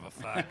doesn't give a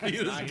fuck.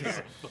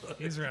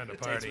 He's around to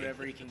Takes party.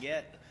 whatever he can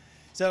get.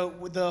 So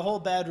with the whole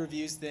bad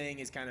reviews thing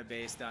is kind of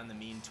based on the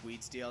mean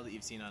tweets deal that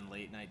you've seen on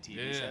late night TV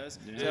Yeah, shows.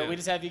 yeah. So we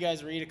just have you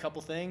guys read a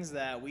couple things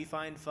that we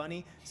find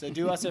funny. So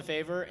do us a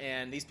favor,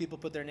 and these people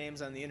put their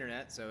names on the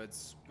internet, so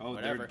it's Oh,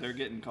 whatever. they're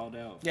getting called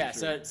out. for Yeah,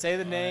 sure. so say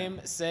the name,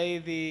 say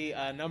the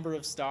number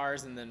of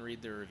stars, and then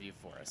read the review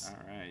for us. All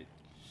right.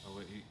 Oh,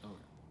 wait,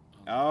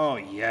 Oh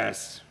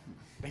yes.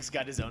 He's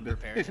got his own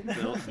prepared.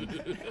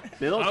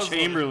 Bill I was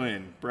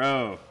Chamberlain,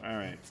 bro. All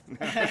right.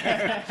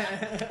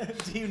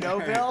 Do you know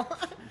Bill?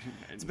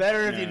 It's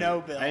better if you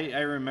know Bill. I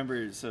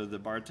remember. So the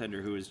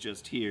bartender who was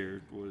just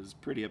here was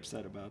pretty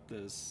upset about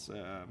this,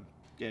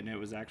 and it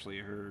was actually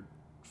her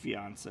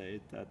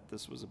fiance that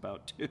this was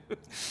about too.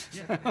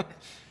 But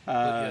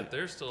yeah,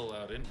 they're still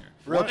allowed in here.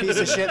 Real piece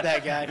of shit,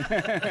 that guy.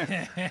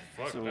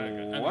 Fuck So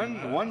that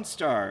guy. one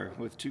star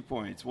with 2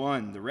 points.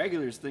 1, the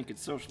regulars think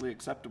it's socially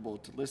acceptable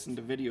to listen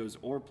to videos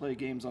or play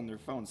games on their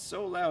phones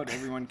so loud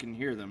everyone can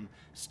hear them.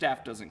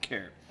 Staff doesn't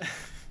care.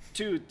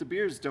 2, the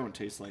beers don't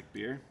taste like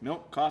beer.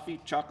 Milk, coffee,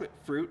 chocolate,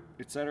 fruit,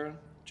 etc.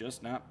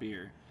 Just not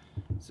beer.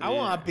 So, I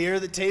want beer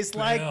that tastes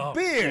like Bill.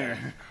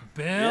 beer.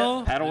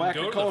 Bill, Paddlewack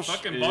Go to the Kolsch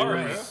fucking bar,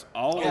 is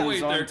bro. always Oh,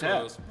 wait, on they're tap.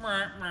 closed.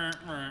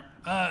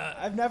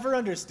 I've never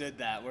understood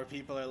that, where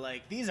people are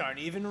like, these aren't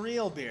even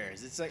real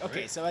beers. It's like,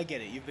 okay, so I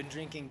get it. You've been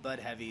drinking Bud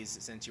Heavies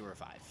since you were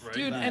 5. Right.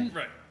 Dude, Right. and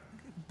Right.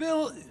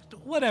 Bill,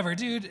 whatever,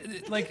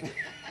 dude. Like,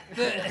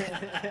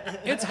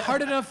 It's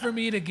hard enough for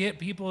me to get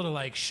people to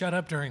like shut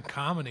up during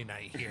comedy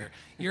night here.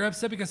 You're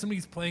upset because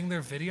somebody's playing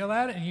their video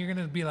loud, and you're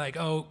gonna be like,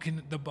 "Oh,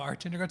 can the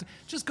bartender go?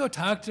 Just go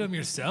talk to him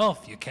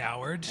yourself, you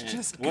coward."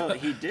 Just Well, go.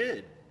 he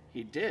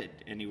did,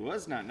 and he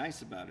was not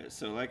nice about it.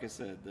 So, like I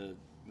said, the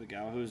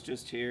gal who was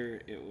just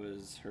here, it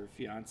was her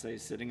fiance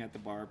sitting at the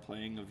bar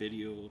playing a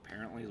video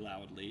apparently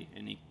loudly,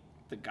 and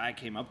the guy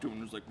came up to him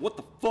and was like, "What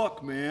the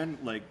fuck, man?"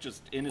 Like,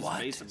 just in his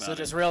face about it. So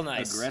just real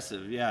nice.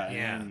 Aggressive, yeah.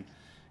 Yeah. And,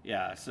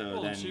 yeah, so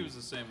Well, then... she was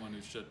the same one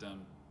who shut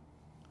down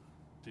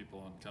people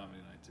on comedy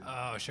night too.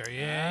 Oh, sure,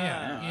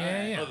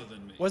 yeah. Other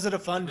than me. Was it a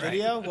fun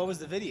video? What was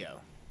the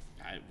video?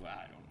 I don't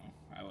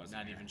know. I wasn't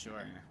Not there. even sure.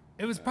 Yeah.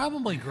 It was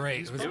probably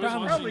great. It was It was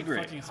probably probably watching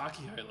great. fucking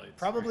hockey highlights.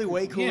 Probably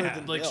way cooler Yeah.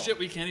 than Like Bill. shit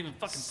we can't even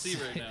fucking see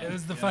right now. It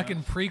was the you know?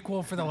 fucking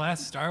prequel for the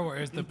last Star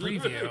Wars, the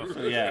preview.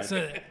 So, yeah.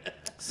 So,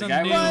 some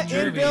guy new was But in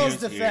Jeremy Bill's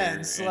was here,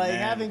 defense, and like then-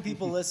 having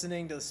people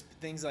listening to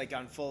things like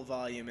on full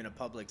volume in a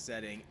public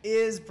setting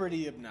is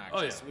pretty obnoxious.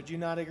 Oh, yeah. Would you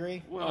not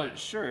agree? Well, Oh, yeah.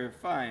 sure,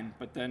 fine,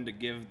 but then to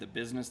give the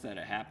business that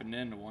it happened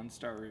in a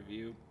 1-star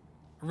review,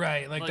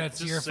 Right, like Like, that's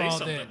just your say fault.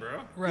 something, That,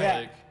 bro. Right. Yeah,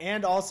 Like-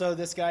 and also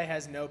this guy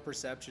has no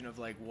perception of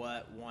like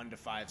what 1 to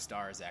 5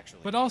 stars actually.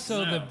 But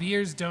also, the No.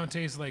 beers don't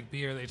taste like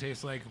beer. They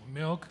taste like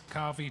milk,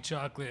 coffee,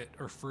 chocolate,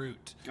 or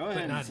fruit. go but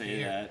ahead and not say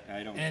beer. that.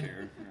 I don't And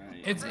care.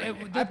 It's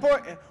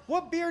Right.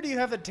 What beer do you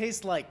have that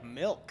tastes like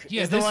milk?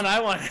 Yeah, is the this- one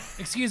I want.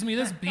 Excuse me,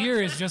 this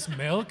beer is just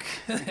milk.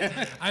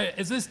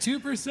 Is this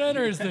 2%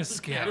 or is this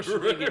sketch?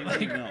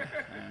 Like, no.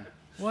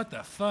 What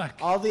the fuck?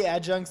 All the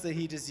adjuncts that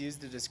he just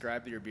used to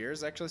describe your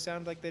beers actually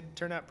sound like they'd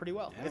turn out pretty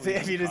well Yeah, if, we if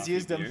have you just coffee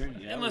used them. beer.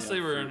 Yeah, Unless we they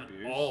have were fruit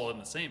beers. all in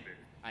the same beer.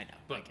 I know.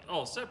 But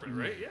all separate,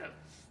 right? Yeah.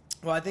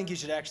 Well, I think you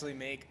should actually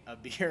make a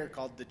beer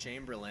called the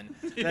Chamberlain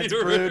that's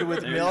You're brewed right. with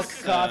There's, milk,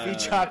 coffee, uh,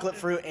 chocolate,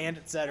 fruit, and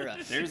etc.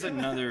 There's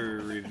another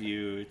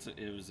review.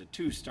 It was a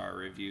 2-star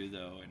review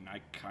though, and I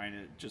kind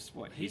of just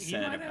what he He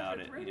said might have about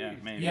it it. right. Yeah,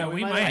 maybe. Yeah,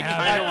 we might I have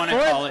kind it. of want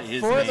to call it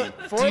his name.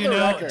 For Do you the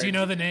know? record, Do you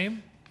know the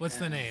name? What's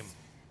the name?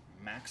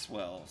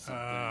 Maxwell. Something.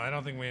 I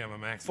don't think we have a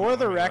max. For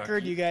the Let me look.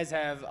 record, you guys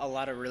have a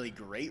lot of really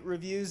great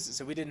reviews,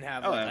 so we didn't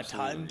have Oh, like, a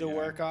absolutely, ton to yeah.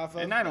 work off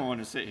of. And I don't want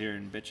to sit here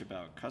and bitch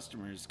about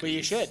customers. But you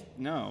 'cause- should.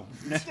 No.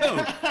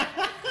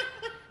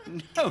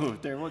 No,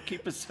 they're what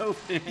keep us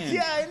open.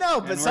 Yeah, I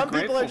know, but And we're some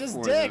people are grateful just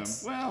for them.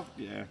 dicks. Well,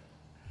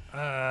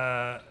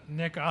 yeah.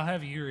 Nick, I'll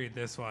have you read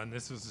this one.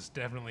 This was just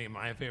definitely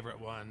my favorite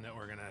one that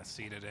we're gonna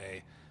see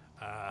today,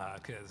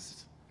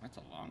 because That's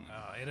a long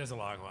one. it is a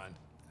long one.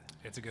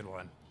 It's a good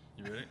one.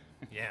 You ready?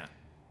 Yeah.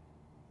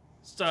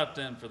 Stopped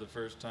in for the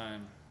first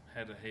time.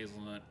 Had a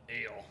hazelnut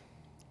ale.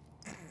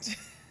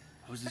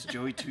 Was this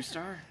Joey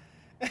 2-star?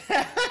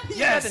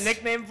 Yes, a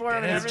nickname for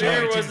him. It And is The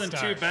everything. beer Joey wasn't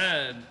two-star. too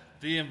bad.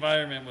 The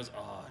environment was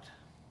odd.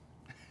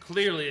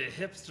 Clearly a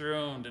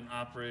hipster-owned and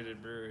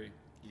operated brewery.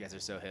 You guys are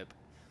so hip.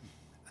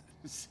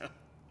 So,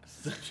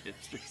 such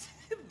hipsters.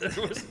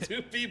 There was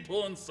 2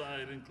 people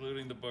inside,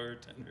 including the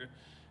bartender.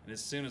 And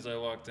as soon as I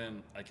walked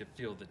in, I could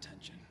feel the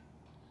tension.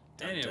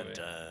 Anyway,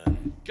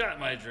 got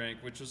my drink,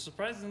 which was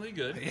surprisingly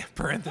good. Yeah,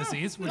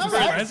 parentheses, which All is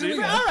right, surprisingly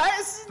all good. right,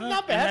 it's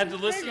not I bad. had to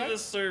listen There to you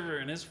the server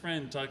and his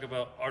friend talk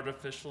about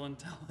artificial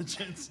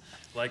intelligence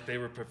like they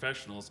were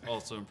professionals,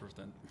 also in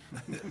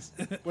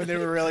go. When they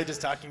were really just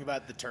talking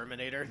about the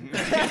Terminator.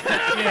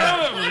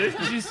 Probably.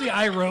 Did you see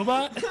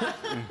iRobot?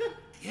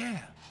 Yeah.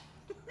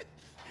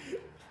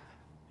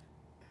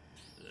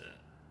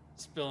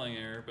 Spelling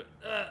error, but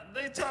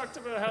they talked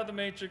about how the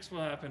Matrix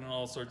will happen and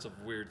all sorts of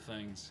weird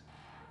things.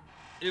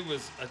 It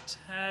was a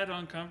tad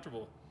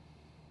uncomfortable.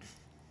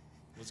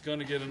 Was going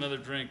to get another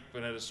drink,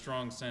 but had a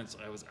strong sense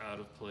I was out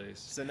of place.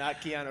 So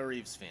not Keanu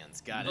Reeves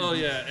fans. Got it. Oh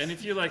yeah, and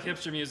if you like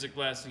hipster music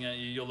blasting at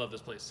you, you'll love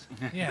this place.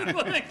 Yeah.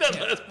 Like that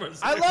last part.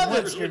 I love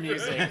really hipster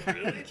music.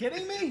 good. Are you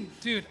kidding me?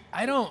 Dude,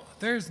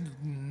 there's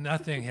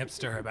nothing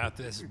hipster about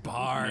this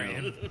bar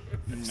in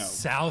No.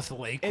 South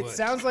Lakewood. It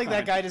sounds like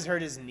that guy just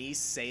heard his niece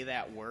say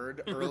that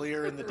word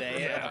earlier in the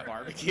day at a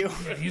barbecue.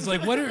 He's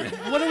like, what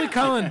are we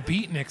calling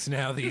beatniks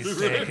now these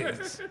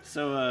days?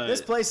 So,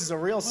 This place is a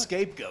real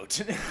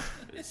scapegoat.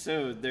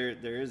 so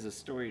there is a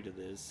story to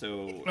this.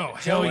 So, Oh,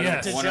 hell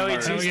yes. to one Joey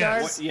of our, Two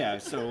yes. Stars? Yeah,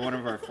 so one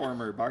of our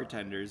former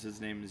bartenders,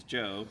 his name is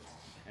Joe,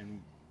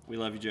 and we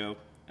love you, Joe.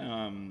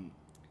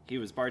 He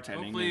was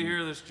bartending. Hopefully you and-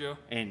 hear this, Joe.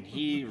 And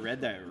he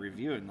read that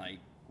review and like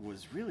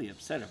was really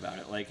upset about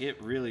it. Like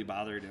it really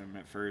bothered him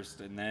at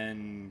first, and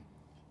then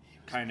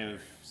kind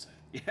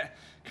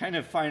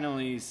of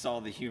finally saw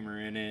the humor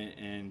in it.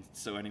 And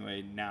so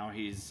anyway, now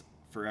he's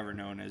forever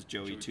known as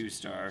Joey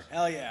 2-star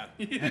Hell yeah.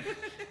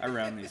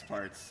 around these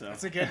parts. So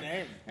That's a good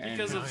name. and,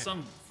 Because of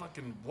some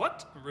fucking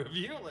what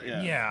review? Like,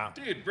 Yeah. Yeah,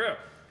 dude, bro.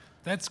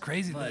 that's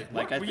crazy. Like,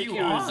 like what I were think you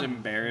he was on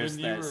embarrassed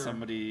when you that were-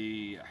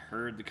 somebody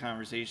heard the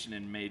conversation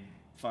and made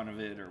fun of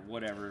it or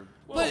whatever.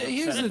 Well, But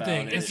here's upset the about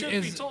thing, it. It should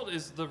be is- told,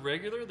 is the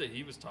regular that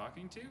he was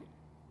talking to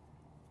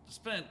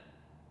spent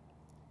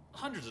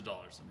hundreds of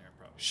dollars in there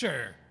probably.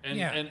 Sure. And,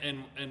 yeah.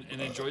 and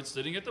enjoyed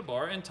sitting at the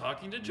bar and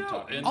talking to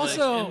Joe. And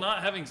Also- and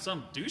not having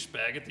some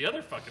douchebag at the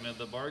other fucking end of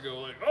the bar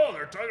go like, oh,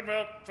 they're talking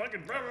about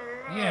fucking blah, blah,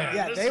 blah, blah. Yeah.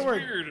 Yeah, this they is were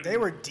weird. they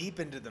were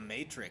deep into the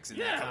Matrix in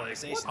Yeah, that like,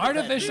 conversation. what-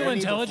 Artificial Maybe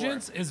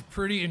intelligence is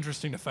pretty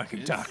interesting to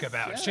fucking talk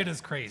about. yeah. Shit is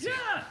crazy.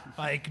 Yeah.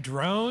 Like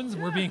drones,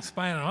 we're being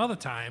spied on all the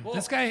time.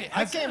 This guy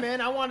I has, came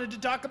in, I wanted to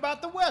talk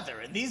about the weather,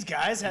 and these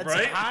guys had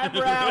Right? some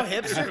highbrow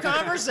hipster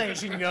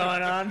conversation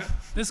going on.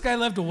 this guy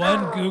left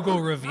one Google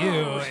review,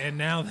 and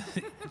now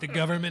the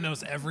government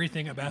knows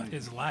everything about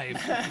his life.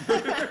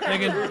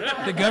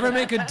 The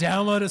government could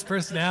download his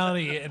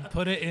personality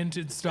and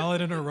install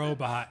it in a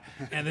robot,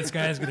 and this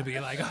guy is going to be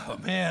like, oh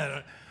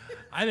man,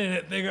 I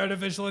didn't think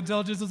artificial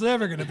intelligence was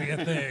ever going to be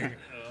a thing.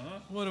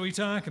 What are we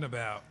talking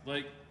about?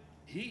 Like,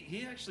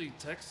 he actually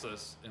texted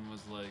us and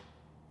was like,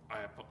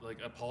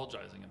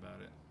 apologizing about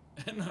it.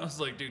 And I was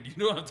like, dude, you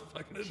don't have to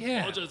fucking Yeah.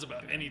 apologize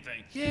about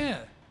anything. Yeah,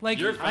 like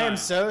You're I am fine.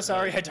 so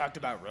sorry I talked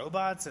about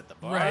robots at the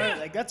bar. Right.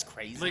 Like, that's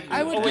crazy. Like,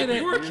 I would wait, get it-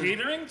 you were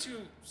catering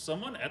to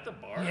someone at the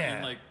bar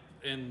Yeah.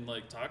 and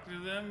talking to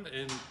them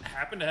and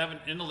happened to have an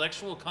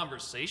intellectual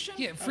conversation?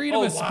 yeah, freedom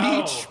Oh, of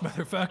wow. speech,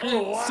 motherfucker.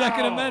 Oh, wow.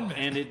 Second Amendment.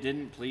 And it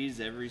didn't please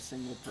every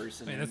single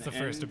person. Wait, that's the and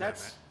First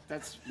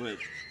That's what.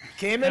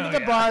 Came into Oh, the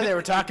yeah. bar, they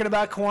were talking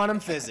about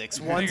quantum physics.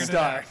 One Figured it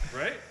star. out.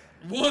 Right?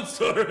 1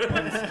 star.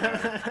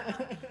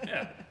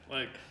 Yeah,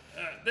 like,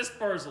 this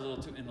bar is a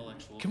little too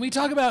intellectual. Can we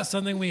talk about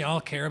something we all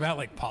care about,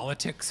 like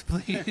politics,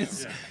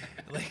 please?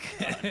 Like,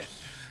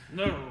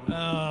 No.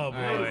 oh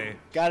boy.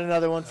 Got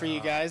another one for you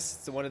guys.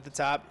 It's the one at the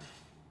top.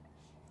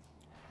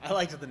 I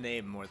liked the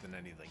name more than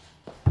anything.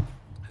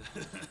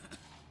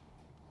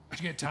 Did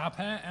you get Top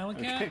Hat, Alley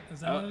Cat? Is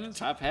that what it is?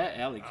 Top Hat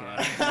Alley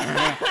Cat.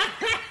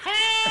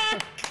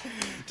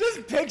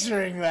 Just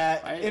picturing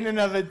that in and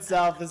of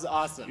itself is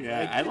awesome. Yeah,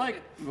 Like, I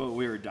like what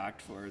we were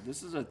docked for.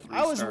 This is a 3-star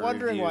I was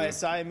wondering review. why a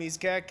Siamese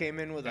cat came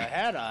in with a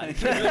hat on.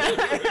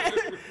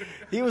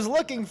 He was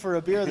looking for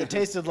a beer that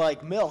tasted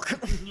like milk.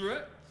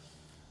 Right?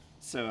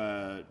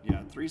 So,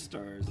 3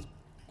 stars.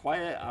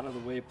 Quiet,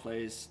 out-of-the-way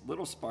place.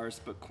 Little sparse,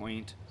 but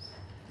quaint.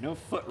 No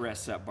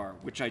footrests at bar,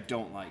 which I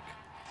don't like.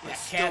 But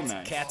still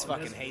nice. Cats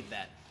fucking hate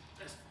that.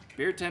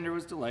 Beer tender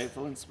was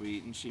delightful and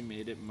sweet, and she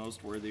made it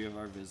most worthy of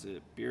our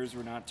visit. Beers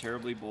were not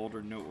terribly bold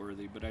or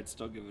noteworthy, but I'd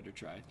still give it a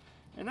try.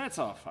 And that's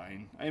all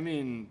fine. I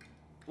mean,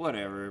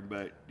 whatever,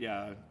 but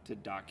yeah, to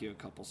dock you a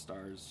couple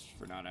stars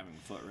for not having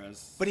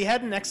footrests. But he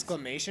had an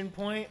exclamation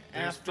point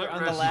There's after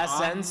on the footrest last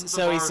on sentence. the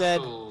So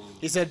parcels.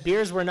 he said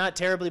beers were not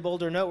terribly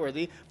bold or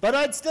noteworthy, but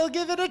I'd still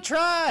give it a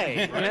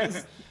try.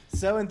 Right?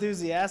 So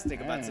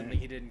enthusiastic about something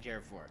he didn't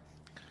care for.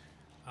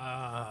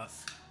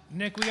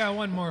 Nick, we got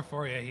one more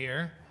for you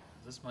here.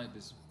 This might be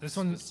This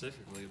one-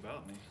 specifically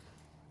about me.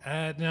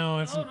 No,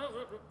 it's Oh, no. All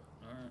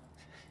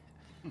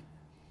right.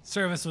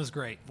 service was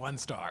great. 1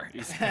 star.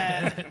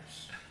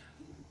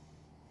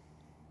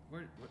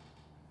 What?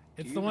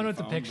 It's you the one even with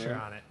the found picture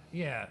there? on it.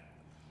 Yeah.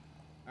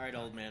 All right,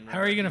 old man. How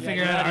are you gonna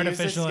figure out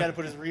artificial- He's got to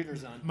put his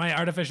readers on. My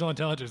artificial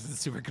intelligence is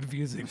super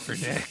confusing for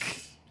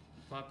Nick.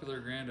 Popular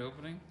grand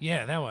opening?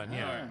 Yeah, that one.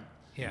 Yeah. Alright.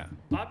 Yeah.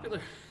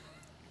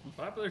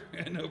 Popular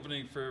grand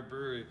opening for a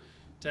brewery,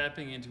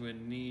 tapping into a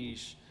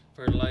niche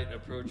for light,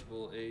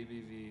 approachable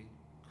ABV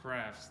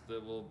crafts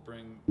that will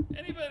bring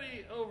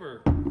anybody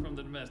over from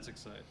the domestic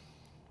side.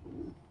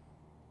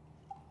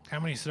 How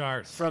many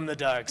stars? From the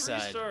dark 3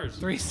 side. stars.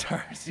 3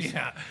 stars.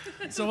 Yeah.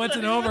 So what's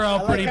an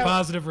overall pretty how-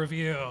 positive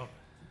review?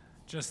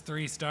 Just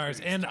 3 stars.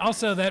 And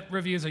also that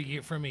review is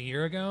from a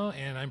year ago,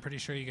 and I'm pretty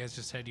sure you guys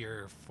just had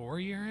your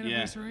 4-year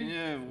anniversary.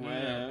 Yeah, well,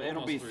 Yeah,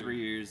 it'll be almost 3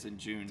 years in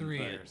June. 3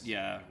 but years.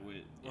 Yeah. Well,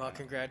 yeah,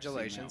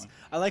 congratulations. seen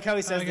I like how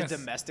he says I the guess-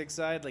 domestic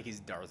side like he's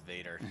Darth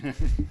Vader. that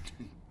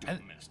one.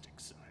 Domestic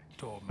side.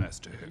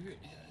 Domestic.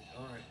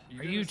 All right.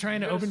 Are you trying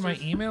to open my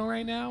email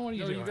right now? What are you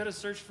No, doing? you got to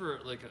search for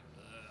like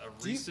a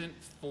you- recent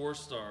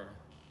 4-star.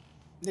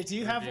 Nick, do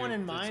you have review one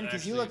in that's mind?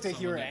 Because you actually looked like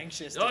you were someone that-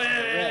 anxious. Oh to yeah,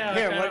 get it yeah, read. yeah.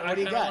 Here, I what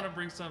do you kinda got? want to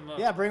bring something up.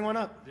 Yeah, bring one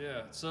up.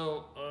 Yeah.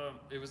 So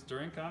it was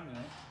during comedy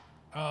night.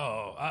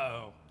 Oh,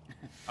 uh-oh.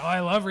 Oh,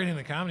 I love reading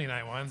the comedy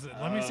night ones.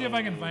 Let me see if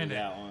I can find it.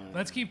 that one.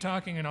 Let's keep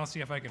talking, and I'll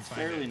see if I can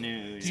find Fairly it.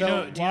 new. Do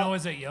So- you know,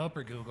 was it Yelp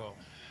or Google?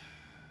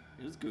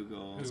 It was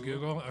Google. It was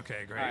Google?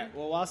 Okay, great. All right.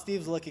 Well, while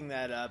Steve's looking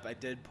that up, I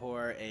did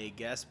pour a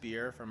guest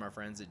beer from our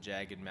friends at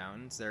Jagged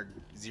Mountains. They're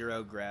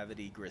Zero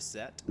Gravity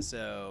Grisette.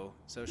 So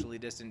socially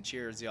distant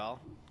cheers, y'all.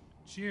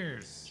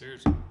 Cheers.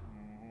 Cheers.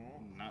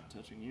 Not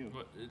touching you.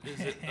 What, is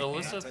it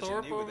Alyssa touching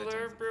Thorpe you with over it, there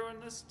turns out. brewing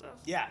this stuff?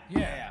 Yeah.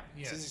 Yeah,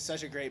 She's yes.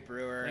 such a great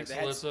brewer. Thanks, They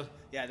had- Alyssa.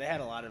 Yeah, they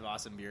had a lot of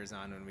awesome beers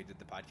on when we did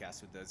the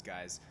podcast with those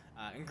guys.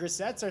 And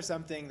grisettes are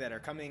something that are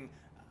coming.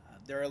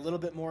 They're a little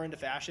bit more into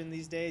fashion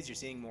these days. You're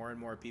seeing more and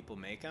more people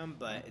make them,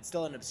 but it's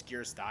still an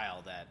obscure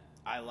style that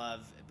I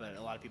love, but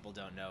a lot of people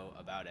don't know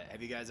about it.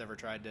 Have you guys ever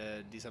tried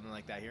to do something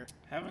like that here?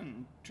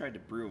 Haven't tried to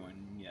brew one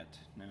yet.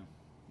 No.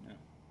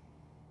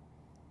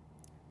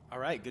 All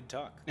right, good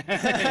talk. Sorry,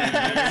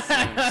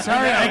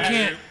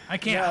 I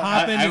can't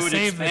hop in I to would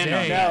save the expand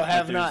on day. that. No,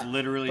 have there's not.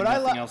 literally But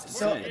nothing else to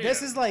so say.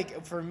 this is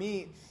like for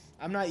me.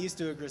 I'm not used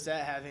to a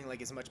grisette having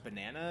like as much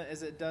banana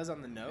as it does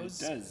on the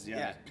nose. It does,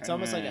 yeah. It's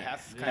almost like a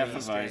half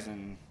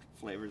Hefeweizen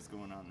flavors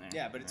going on there.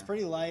 Yeah, but it's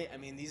pretty light. I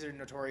mean, these are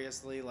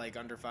notoriously like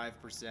under 5%,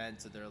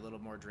 so they're a little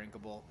more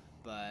drinkable.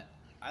 But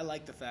I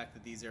like the fact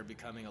that these are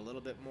becoming a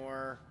little bit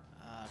more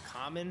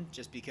common,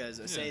 just because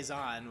a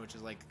saison, which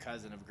is like a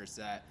cousin of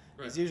grisette,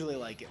 is usually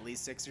like at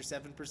least 6 or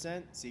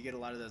 7%. So you get a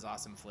lot of those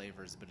awesome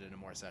flavors, but in a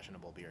more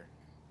sessionable beer.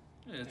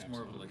 Yeah, it's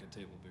more of like a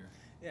table beer.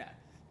 Yeah.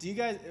 Do you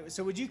guys?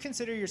 So would you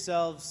consider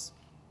yourselves?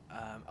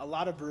 A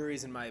lot of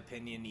breweries, in my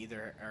opinion,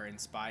 either are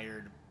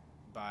inspired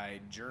by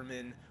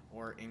German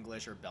or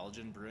English or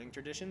Belgian brewing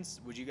traditions.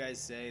 Would you guys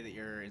say that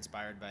you're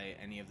inspired by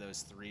any of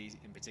those three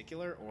in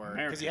particular, or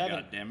America, you have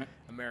goddammit.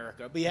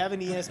 America, but you have an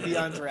ESB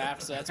on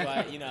draft, so that's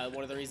why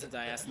one of the reasons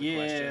I asked the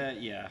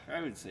question. Yeah,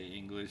 I would say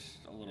English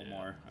a little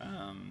more.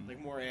 Like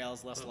more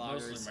ales, less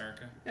Mostly lagers.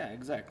 America. Yeah,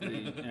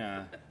 exactly.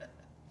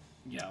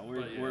 Yeah,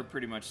 we're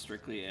pretty much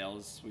strictly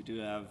ales. We do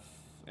have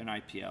an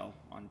IPL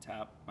on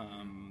tap,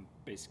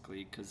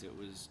 basically because it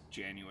was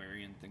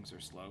January and things are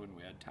slow and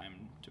we had time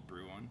to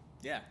brew one.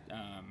 Yeah.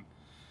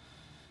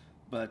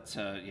 But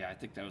I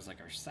think that was like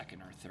our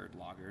second or third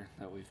lager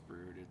that we've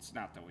brewed. It's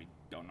not that we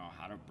don't know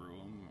how to brew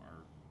them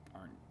or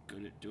aren't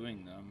good at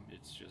doing them.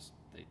 It's just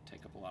they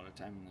take up a lot of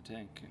time in the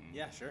tank and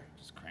Yeah, sure.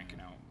 just cranking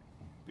out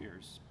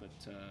beers. But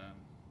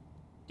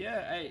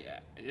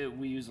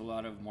we use a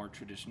lot of more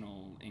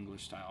traditional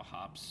English style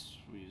hops.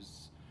 We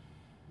use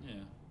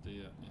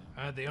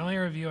The only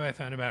review I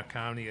found about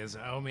comedy is,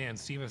 oh man,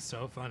 Steve is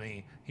so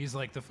funny. He's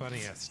like the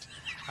funniest.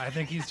 I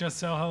think he's just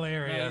so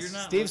hilarious.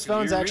 Steve's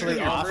phone's actually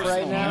off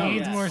right now. He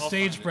needs Yes. more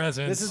stage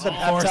presence. This is the 4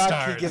 pep talk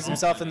stars. he gives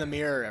himself in the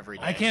mirror every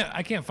day. I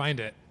can't find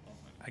it.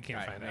 I can't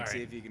All right, find it. Nick, All see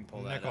right. if you can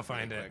pull that Nick will up really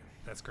find it. quick.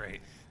 That's great.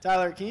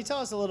 Tyler, can you tell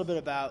us a little bit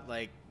about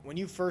like when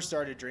you first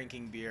started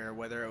drinking beer,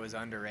 whether it was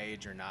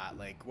underage or not?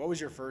 Like, what was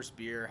your first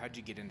beer? How'd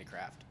you get into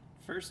craft?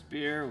 First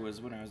beer was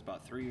when I was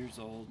about 3 years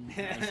old.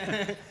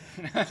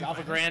 Off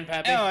a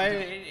grandpappy. No,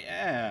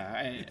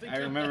 I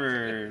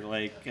remember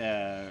like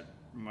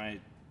my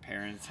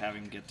parents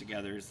having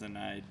get-togethers, and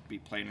I'd be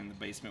playing in the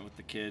basement with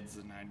the kids,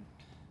 and I'd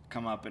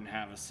come up and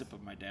have a sip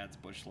of my dad's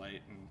Busch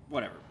Light and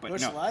whatever. But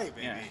Busch no, Light,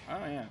 baby. Yeah.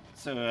 Oh yeah.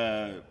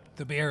 So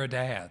The beer of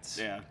dads.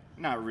 yeah,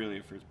 not really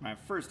a first. My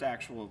first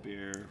actual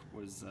beer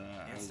was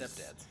I was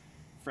stepdads.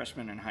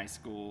 freshman in high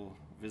school,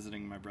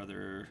 visiting my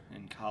brother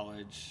in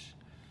college.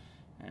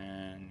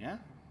 And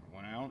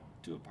went out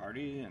to a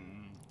party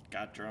and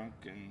got drunk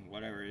and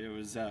whatever. It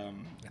was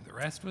And the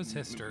rest was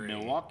history.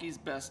 Milwaukee's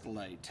Best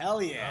Light.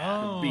 Hell yeah.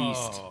 Oh,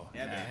 Beast.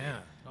 Yeah, baby. yeah.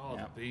 Oh,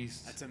 Yeah. the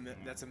beast.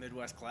 That's a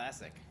Midwest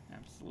classic.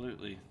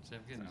 Absolutely. See,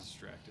 I'm getting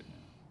distracted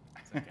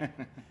now. It's okay.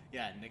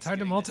 Yeah, Nick's hard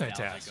to getting nostalgic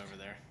multitask. over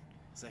there.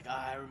 It's like,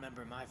 I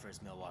remember my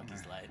first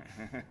Milwaukee's Light.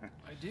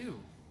 I do.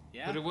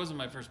 Yeah? But it wasn't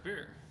my first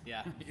beer.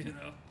 Yeah. You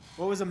know?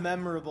 What was a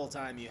memorable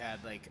time you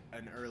had, like,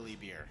 an early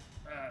beer?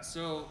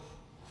 So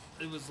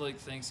it was like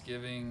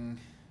Thanksgiving.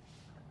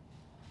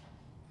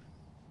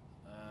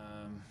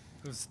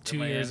 It was at 2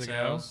 my years aunt's ago.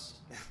 house.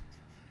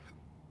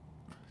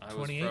 I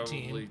was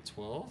 2018. probably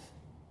 12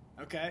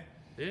 Okay.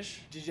 ish.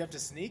 Did you have to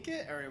sneak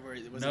it, or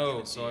was it No,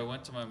 given to so I you?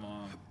 went to my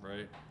mom,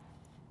 right?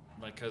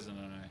 My cousin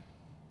and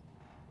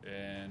I.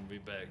 And we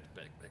begged.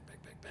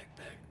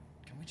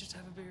 Can we just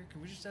have a beer?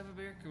 Can we just have a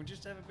beer? Can we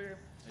just have a beer?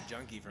 A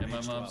junkie from And my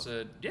age mom 12.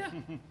 said, yeah,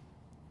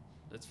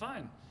 that's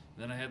fine. And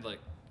then I had like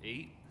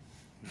 8.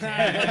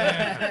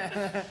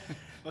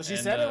 Well, she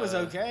And, said it was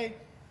okay.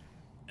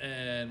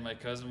 And my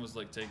cousin was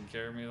like taking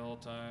care of me the whole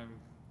time.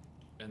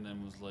 And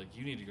then was like,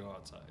 you need to go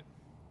outside.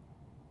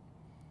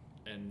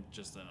 And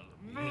just then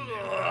I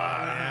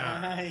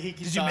was like, He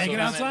keeps Did you make talking it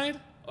about outside?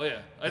 oh yeah,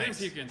 I Nice.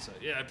 didn't puke inside.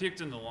 Yeah, I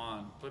puked in the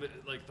lawn, but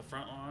like the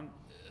front lawn.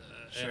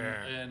 Sure.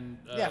 And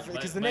Yeah, my-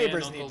 'cause the my aunt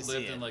neighbors and need uncle to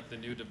lived see in it. like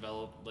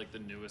the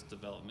newest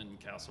development in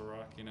Castle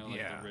Rock. You know, like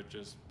Yeah. the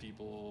richest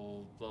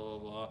people, blah blah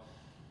blah.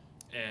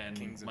 And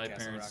Kings of my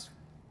Castle parents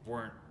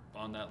weren't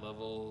on that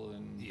level,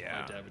 and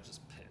Yeah. my dad was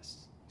just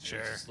pissed. He was Sure.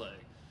 just like,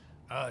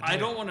 I I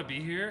don't want to be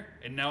here,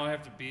 and now I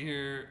have to be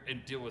here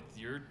and deal with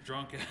your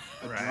drunk,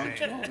 Right.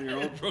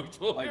 12-year-old. drunk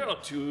 12-year-old.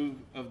 Like 2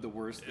 of the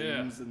worst Yeah.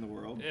 things in the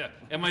world. Yeah,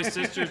 and my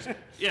sister's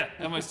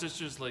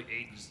like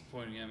 8, just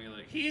pointing at me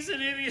like, he's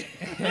an idiot.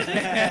 He's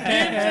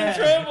in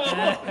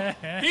trouble.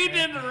 He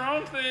did the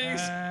wrong things.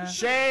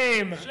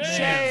 Shame!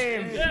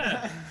 Shame!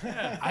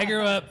 Yeah. I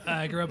grew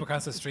up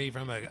across the street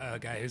from a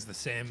guy who's the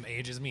same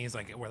age as me. He's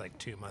like, we're like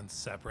 2 months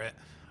separate.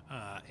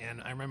 And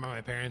I remember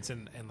my parents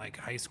in like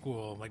high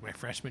school, like my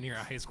freshman year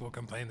of high school,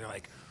 complained. They're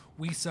like,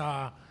 we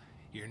saw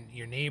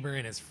your neighbor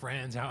and his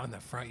friends out in the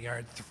front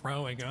yard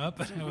throwing up.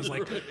 And I was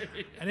like,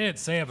 I didn't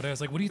say it, but I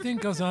was like, what do you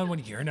think goes on when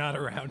you're not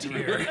around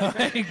here?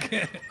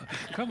 Like,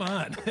 come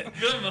on.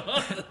 Come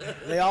on.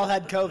 They all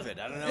had COVID.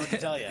 I don't know what to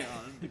tell you.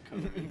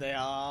 They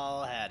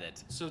all had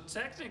it. So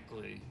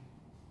technically,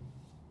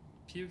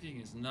 puking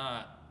is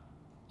not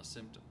a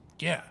symptom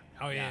Yeah.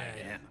 Oh,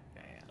 yeah.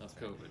 of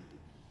COVID.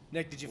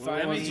 Nick, did you Well,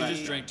 find That means you the...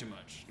 just drank too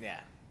much. Yeah.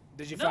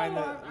 Did you No, find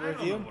the I don't know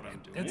review? what I'm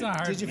doing. It's a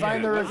hard. Did you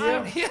find the review?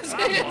 Yes,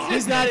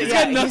 He's not. He's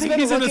yeah, got nothing. He's been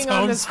He's on his looking on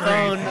home his screen.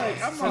 phone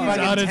I'm for on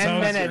fucking on his 10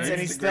 home minutes, screen.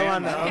 and he's still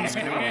on the home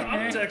screen.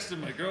 I'm texting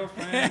my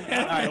girlfriend.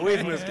 All right,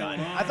 we've moved on.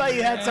 I thought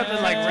you had something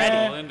like All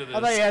ready. into I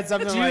thought this. you had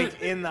something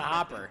like in the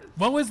hopper.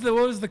 What was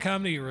the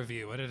comedy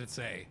review? What did it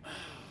say?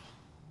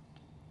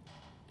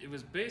 It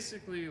was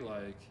basically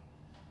like,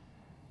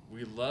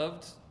 we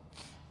loved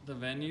the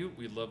venue,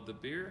 we loved the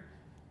beer,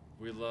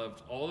 we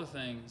loved all the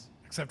things,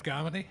 Except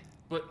comedy?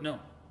 but no.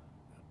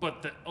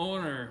 But the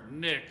owner,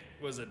 Nick,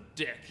 was a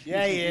dick.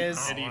 Yeah, he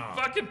is. And he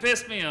fucking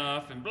pissed me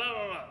off and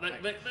blah, blah,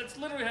 blah. That's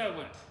literally how it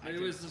went.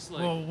 It was just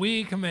like... Well,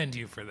 we commend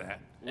you for that.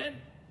 and,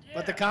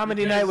 But the yeah,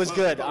 comedy because- night was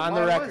good, But on the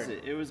why record. was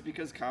it? It was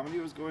because comedy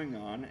was going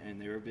on and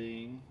they were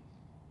being.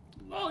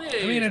 Oh, yeah,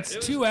 I mean, yeah, it's it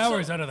was 2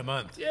 hours so- out of the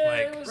month.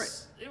 Yeah, like,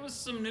 it was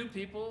some new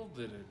people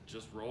that had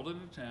just rolled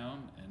into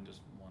town and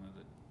just wanted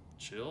to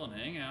chill and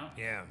hang out.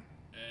 yeah.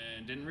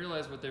 And didn't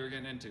realize what they were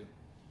getting into.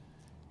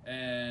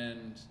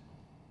 And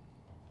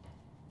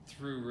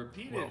through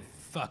repeated Well,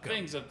 fuck 'em.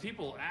 things of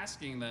people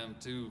asking them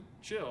to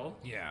chill,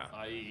 Yeah.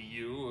 i.e.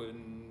 you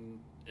and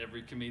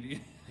every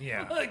comedian,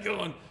 Yeah. like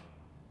going,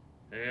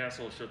 hey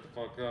asshole, shut the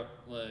fuck up.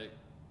 Like,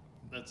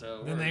 that's how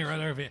it Then works. they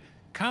wrote a review.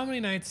 Comedy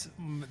nights,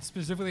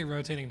 specifically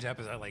Rotating Tap,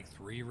 is at like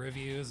 3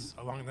 reviews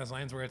along those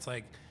lines where it's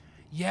like,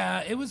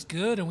 yeah, it was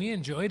good and we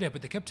enjoyed it,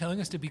 but they kept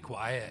telling us to be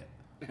quiet.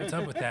 What's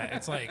up with that?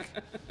 It's like,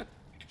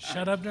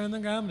 shut up during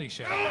the comedy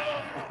show.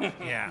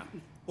 Yeah.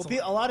 Well,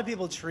 a lot of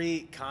people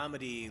treat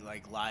comedy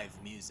like live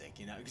music,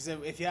 you know, because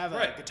if you have a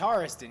Right.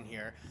 guitarist in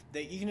here,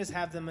 you can just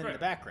have them in the Right.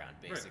 background,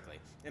 Right. basically.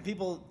 And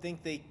people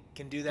think they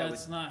can do that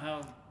That's with. not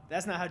how.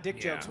 That's not how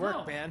dick Yeah. jokes work,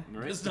 No. man.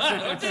 It's not.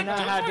 That's not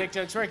how dick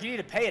jokes work. You need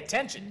to pay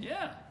attention.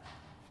 Yeah.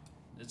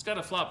 It's got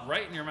to flop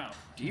right in your mouth.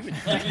 Do you even?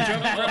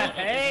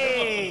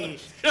 Hey,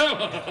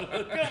 Come on.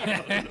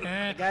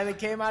 the guy that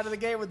came out of the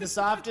gate with the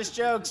softest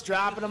jokes,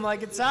 dropping them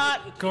like it's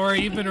hot.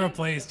 Corey, you've been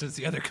replaced as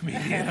the other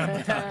comedian on the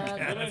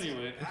podcast. But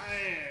anyway,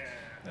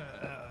 Oh,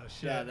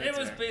 shit. Yeah, it that's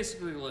was right.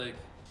 basically like,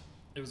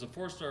 it was a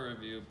 4-star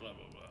review, blah,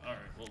 blah, blah. All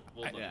right,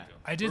 we'll let yeah. it go.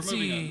 I did We're moving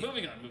see- on,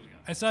 moving on.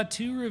 I saw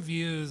 2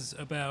 reviews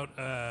about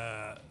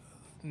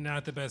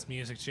not the best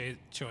music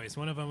choice.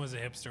 One of them was a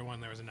hipster one.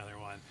 There was another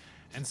one.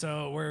 And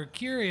so we're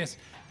curious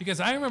because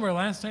I remember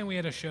last time we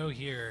had a show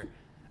here,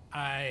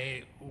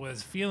 I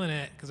was feeling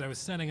it because I was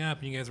setting up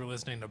and you guys were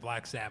listening to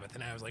Black Sabbath.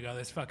 And I was like, oh,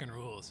 this fucking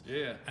rules.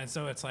 Yeah. And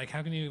so it's like,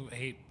 how can you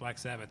hate Black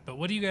Sabbath? But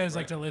what do you guys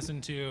like to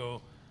listen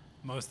to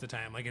most of the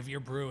time? Like if you're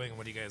brewing,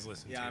 what do you guys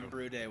listen Yeah, to? I'm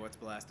Brew Day. What's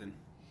blasting?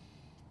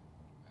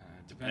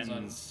 Depends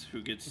Depends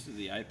who gets to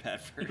the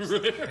iPad first.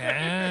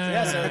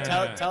 Yeah, so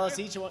Ah. tell us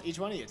each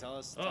one of you. Tell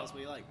us what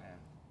you like.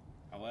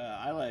 Well,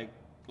 I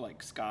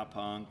like ska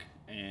punk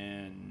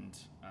and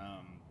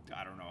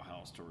I don't know how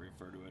else to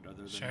refer to it other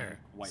than Sure.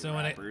 white So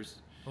when rappers.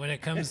 When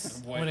it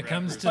comes White when it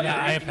comes to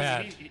rappers. the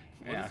iPad,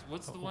 Yeah.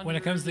 What's the one when it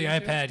you comes to the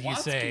reviewed? iPad, you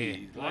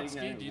say,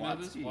 Watsky, do you know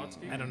this? Watsky.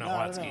 Watsky? I don't know No,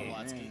 I don't know Watsky.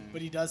 Watsky,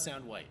 but he does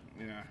sound white.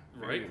 Yeah.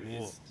 Right?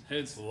 He's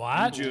It's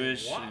What?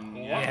 Jewish What? and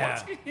What? Yeah.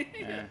 Watsky?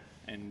 yeah.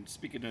 And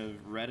speaking of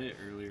Reddit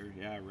earlier,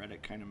 yeah,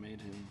 Reddit kind of made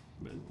him.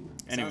 But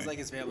anyway, Sounds like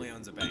his family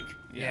owns a bank.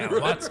 Yeah,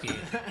 Watsky.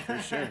 for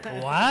sure.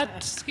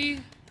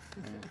 Watsky?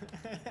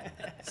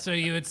 So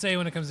you would say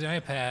when it comes to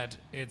iPad,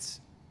 it's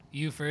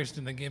you first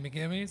and the gimme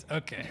gimmes?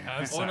 Okay,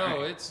 I'm Oh sorry.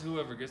 no, it's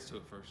whoever gets to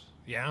it first.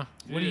 Yeah?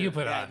 What do Yeah. you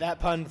put Yeah, on? that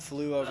pun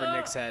flew over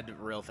Nick's head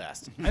real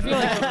fast. I feel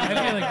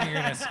like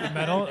you're gonna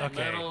metal. Okay.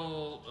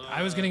 Metal.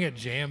 I was gonna get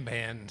jam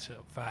band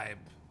vibe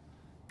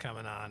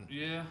coming on.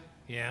 Yeah.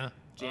 Yeah.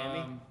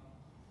 Jammy?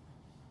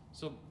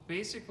 So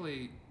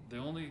basically, the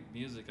only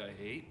music I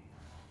hate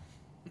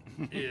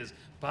is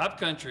pop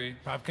country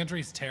Pop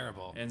country's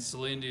terrible. and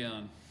Celine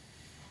Dion.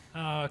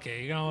 Oh,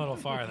 okay, you got a little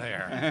far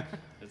there.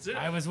 That's it.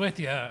 I was with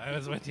you.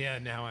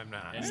 Now I'm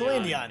not. And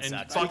Celine Yanni. Dion And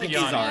sucks. fuck I think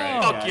Yanni. he's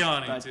alright. Fuck Yeah,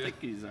 Yanni, I too.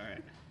 think he's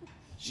alright.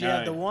 She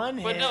had the No, one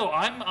hit. But no,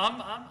 I'm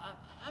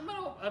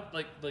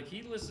like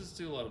he listens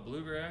to a lot of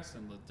bluegrass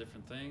and the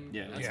different things.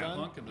 Yeah, and that's the fun.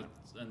 punk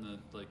and the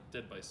like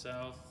Dead by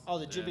South. Oh,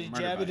 the and- jibby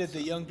Murder jabby by that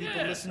the young people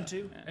Yeah. listen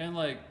to? And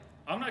like,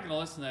 I'm not gonna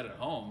listen to that at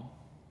home,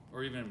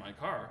 or even in my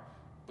car.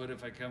 But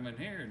if I come in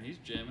here and he's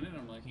jamming it,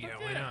 I'm like, Yeah,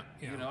 fuck why yeah. not?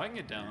 Yeah. You know, I can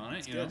get down on it.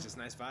 It's You good, know, just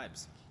nice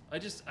vibes.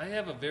 I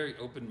have a very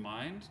open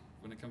mind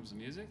when it comes to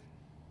music,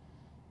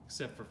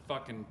 except for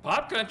fucking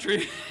pop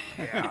country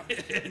Yeah.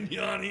 and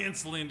Yanni and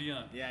Celine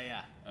Dion. Yeah,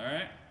 yeah. All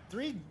right.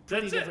 Three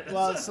pretty That's it. different.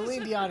 Well,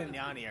 Celine Dion and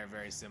Yanni are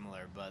very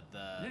similar, but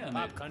the Yeah,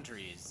 pop they-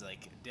 country is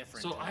like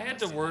different. So in I had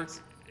those to two work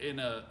things.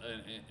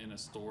 in a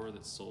store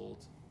that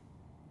sold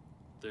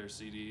their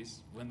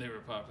CDs when they were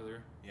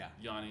popular. Yeah.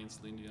 Yanni and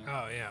Celine Dion.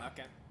 Oh yeah.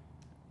 Okay.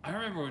 I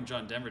remember when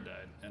John Denver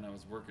died, and I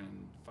was working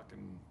in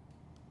fucking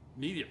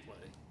media play,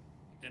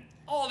 and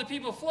all the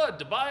people flood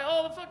to buy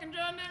all the fucking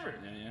John Denver.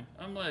 Yeah, yeah.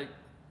 I'm like,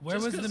 Where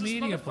just was 'cause the this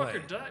media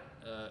motherfucker play? died,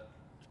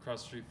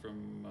 across the street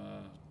from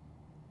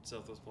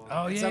Southwest Plaza.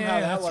 Oh And yeah, somehow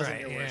that that's wasn't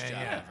right. your worst job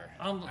Yeah.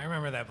 ever. I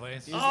remember that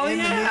place. He was Oh, in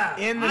the yeah!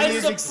 in the I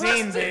music suppressed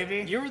scene, it.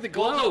 baby. You were the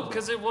Well, no, globe.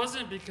 because it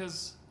wasn't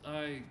because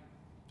I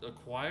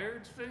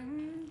acquired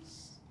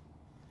things.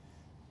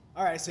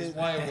 All right, so That's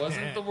why it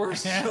wasn't the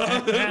worst.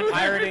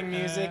 pirating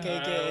music,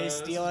 aka this is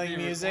stealing being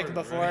music recorded,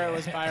 before right? it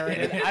was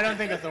pirated. I don't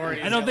think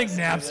authorities. I don't think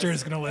gonna listen to Napster this.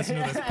 is going to listen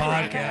to this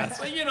podcast.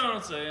 But you know what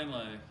I'm saying?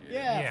 Like,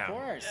 Yeah, Yeah. of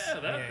course. yeah,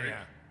 that Yeah.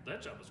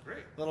 that job was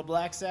great. Little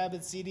Black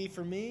Sabbath CD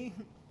for me.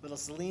 Little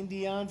Celine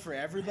Dion for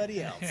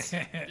everybody else. So,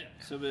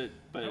 How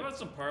but about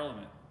some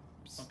Parliament?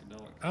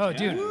 Funkadelic. Oh,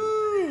 dude.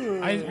 Woo!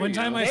 One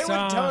time I They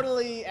saw would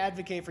totally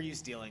advocate for you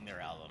stealing their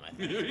album. I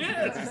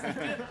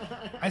think.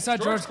 I saw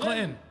George Clinton.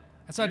 Clinton.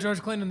 I saw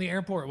George Clinton in the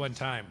airport one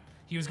time.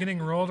 He was getting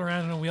rolled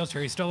around in a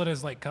wheelchair. He still had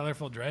his like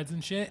colorful dreads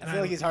and shit. And I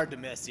feel like he's hard to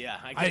miss. Yeah,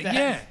 I get that.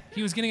 yeah,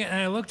 he was getting it, and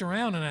I looked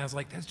around and I was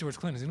like, "That's George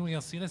Clinton. Does anyone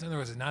else see this?" And there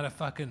was not a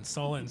fucking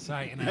soul in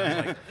sight. And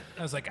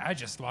I was like, I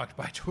just walked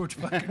by George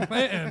fucking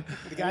Clinton.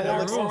 The guy that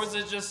looks Or like was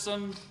it just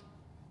some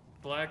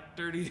black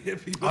dirty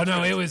hippie? Oh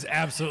no, it was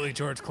absolutely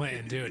George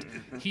Clinton, dude.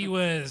 He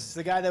was.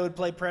 the guy that would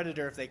play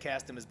Predator if they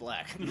cast him as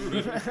black.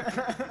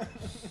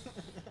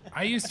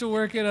 I used to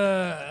work at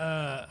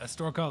a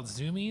store called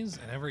Zoomies,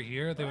 and every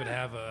year they would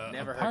have a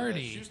Never heard of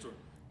party. Shoe store.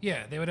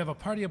 Yeah, they would have a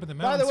party up in the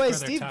By mountains. the way, for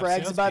their Steve top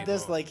brags about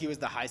this salespeople. like he was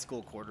the high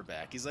school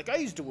quarterback. He's like, I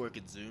used to work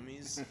at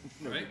Zoomies.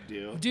 Right?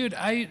 deal. Dude,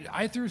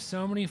 I threw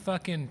so many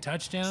fucking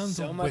touchdowns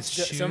So with much,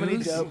 shoes. so many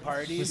dope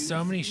parties. With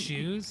so many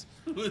shoes.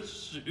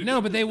 Shoot. No,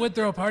 but they would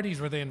throw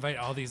parties where they invite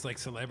all these like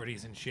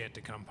celebrities and shit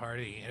to come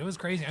party. It was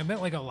crazy. I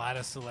met like a lot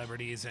of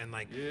celebrities and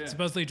like Yeah.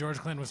 supposedly George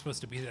Clinton was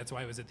supposed to be. That's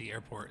why I was at the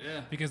airport.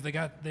 Yeah. Because they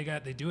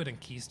do it in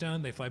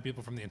Keystone. They fly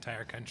people from the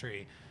entire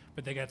country,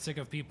 but they got sick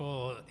of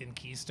people in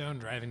Keystone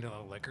driving to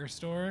the liquor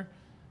store.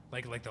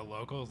 Like the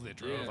locals that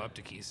drove Yeah. up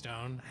to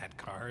Keystone had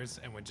cars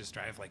and would just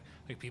drive like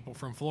people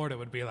from Florida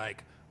would be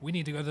like, we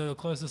need to go to the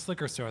closest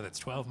liquor store that's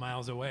 12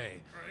 miles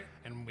away. Right.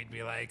 And we'd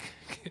be like,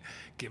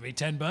 give me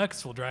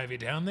 $10, we'll drive you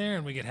down there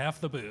and we get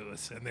half the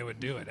booze. And they would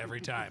do it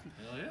every time.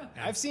 Hell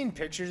yeah. I've seen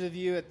pictures of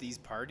you at these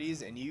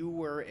parties, and you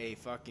were a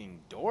fucking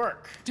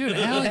dork. Dude,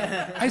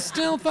 hell, I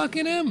still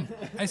fucking am.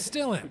 I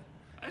still am.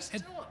 I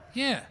still.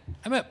 Yeah.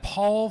 I met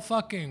Paul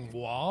fucking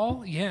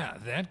Wall. Yeah,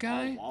 that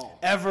guy. Wow.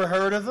 Ever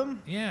heard of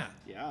him? Yeah.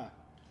 Yeah.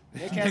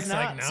 Nick has Nick's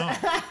like,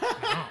 not.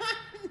 no.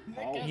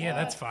 Oh, Yeah, wow.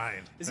 that's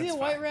fine. Is he a That's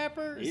white fine.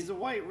 rapper? He's a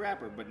white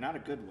rapper, but not a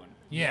good one.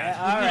 Yeah.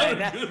 All right.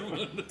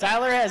 now-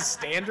 Tyler has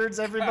standards.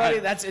 Everybody.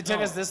 It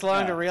took us this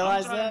long to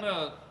realize I'm that. talking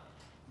about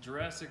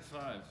Jurassic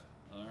 5.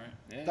 All right.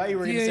 Yeah. Thought you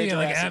were going to say Yeah,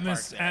 like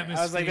Jurassic Park there.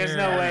 I was like, there's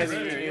atmosphere, no way that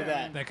atmosphere, you do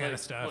that. That kind of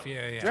stuff.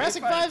 Yeah, yeah.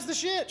 Jurassic 5's the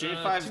shit.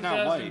 J5's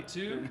not white.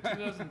 2002,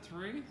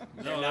 2003.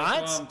 not? No,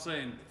 that's why I'm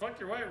saying. Fuck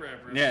your white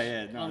rappers.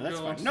 Yeah, no, I'm that's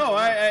going fine. No,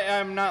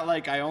 I'm not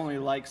like I only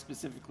like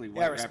specifically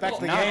white respect rappers.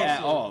 the Not game.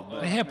 at all, The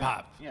but, hip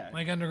hop. Yeah.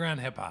 Like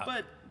underground hip hop.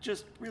 but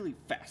just really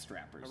fast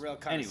rappers. A real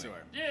Anyway,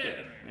 connoisseur.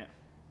 Yeah.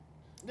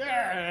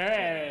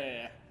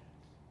 yeah.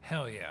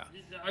 Hell yeah.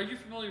 Are you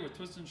familiar with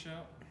Twist and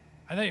Shout?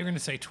 I thought you were going to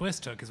say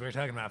Twist Hook because we were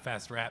talking about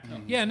fast rap.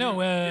 Yeah, no,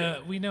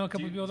 we know a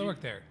couple Do- people that do-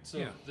 work there. So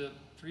yeah. the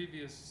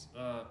previous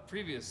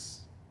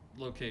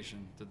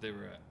location that they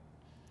were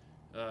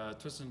at,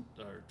 Twist and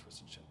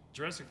Shout,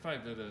 Jurassic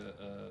 5 did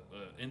a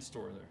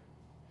in-store there,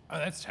 Oh,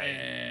 that's tight.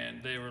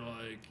 and they were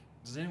like,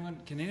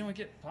 can anyone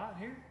get pot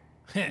here?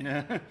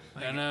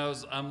 And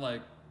I'm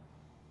like,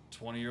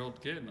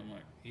 20-year-old kid, and I'm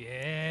like,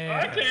 yeah.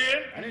 I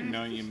can. I didn't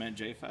know you meant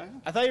J5.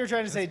 I thought you were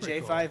trying to say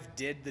pretty J5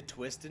 did the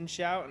twist and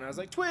shout, and I was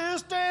like,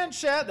 twist and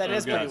shout. That Oh,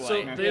 is God. pretty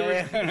So white.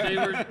 they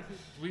were.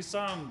 We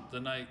saw them the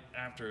night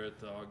after at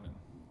the Ogden,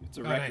 It's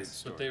a Oh, record nice.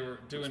 store. but they were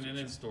doing an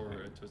in-store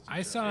at Twist and I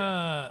Shout. saw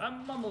Yeah.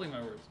 I'm mumbling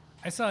my words.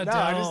 I saw No, Adele.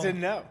 I just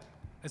didn't know.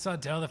 I saw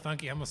Del the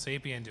Funky Homo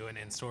Sapien do an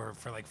in-store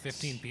for like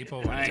 15 people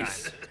one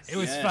Nice. time. It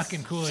was Yes.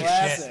 fucking cool as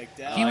Classic, shit.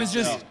 Del. He was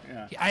just.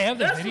 Del, I have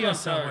the That's what video I'm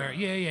talking somewhere. about.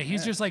 Yeah.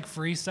 He's just like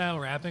freestyle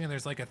rapping, and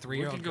there's like a We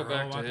 3-year-old can go girl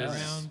back to walking his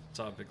around.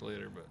 topic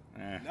later, but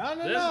No.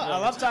 This is I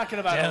what love talking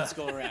about Yeah. old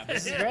school rap.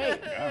 This is great.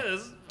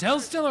 yes.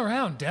 Del's still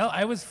around. Del,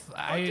 I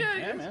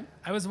Yeah, man.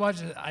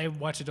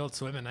 watched Adult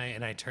Swim and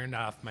I turned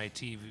off my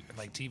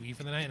TV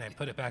for the night and I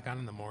put it back on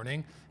in the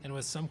morning and it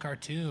was some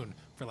cartoon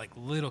for like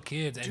little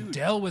kids and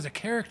Del was a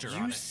character on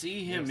You it.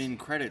 see him in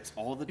credits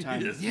all the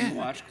time Yes. if Yeah. you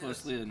watch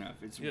closely enough.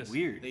 It's Yes.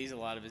 weird. They use a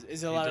lot of his.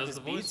 Is it a lot of does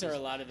his the beats or a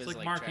voices. lot of his It's like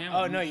like? Mark track- Hamill.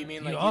 Oh no, you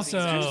mean like You using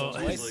his also-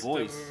 actual His voice?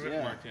 voice,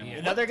 yeah. Mark Hamill.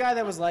 Another guy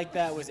that was like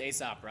that was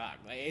Aesop Rock.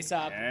 Like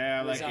Aesop, Yeah,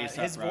 I was, like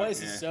Aesop his Rock,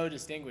 voice yeah. is so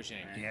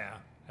distinguishing. Yeah.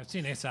 I've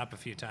seen Aesop a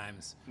few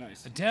times.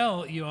 Nice.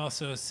 Adele you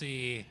also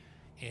see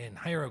in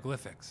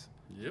hieroglyphics.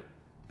 Yep.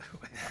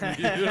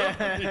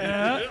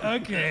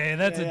 Okay,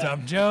 that's a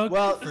dumb joke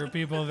Well- for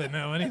people that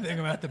know anything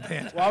about the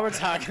band. While we're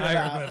talking about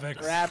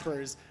Hieroglyphics.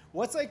 rappers,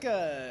 what's like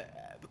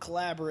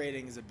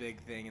collaborating is a big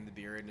thing in the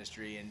beer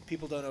industry, and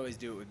people don't always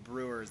do it with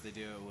brewers. They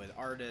do it with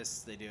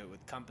artists. They do it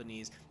with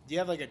companies. Do you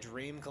have like a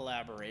dream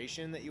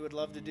collaboration that you would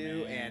love to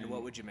do, and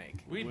what would you make?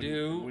 We When-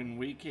 do, when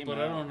we came but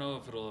out, I don't know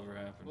if it'll ever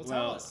happen. Well,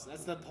 tell Well, us.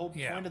 That's the whole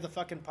yeah. point of the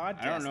fucking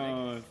podcast. I don't Nick.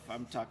 know if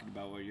I'm talking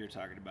about what you're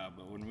talking about,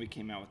 but when we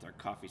came out with our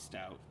coffee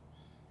stout,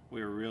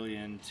 we were really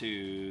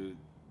into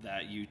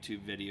that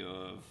YouTube video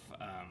of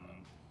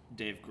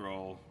Dave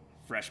Grohl,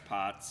 Fresh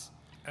Pots,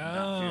 I don't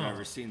know if you've Oh.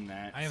 ever seen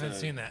that. I haven't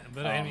seen that,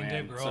 but oh, I mean, man.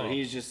 Dave Grohl. So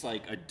he's just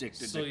like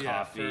addicted So to yeah,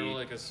 coffee. for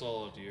like a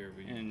solid year,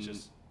 we And-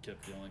 just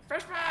kept yelling,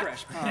 "Fresh Pots!"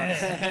 Fresh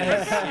Pots.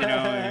 You know,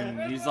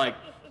 and he's like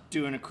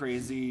doing a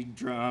crazy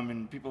drum,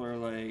 and people are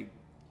like,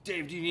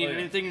 Dave, do you need Oh, yeah.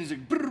 anything? And he's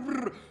like, brr,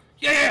 brr,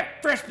 yeah,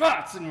 Fresh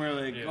Pots. And we're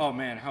like, Yeah. oh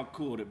man, how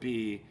cool would it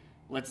be?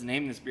 Let's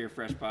name this beer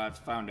Fresh Pots.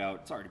 Found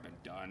out it's already been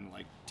done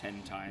like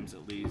 10 times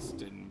at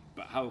least.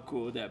 But how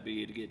cool would that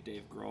be to get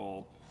Dave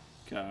Grohl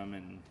come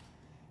and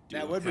do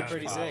That a would be Fresh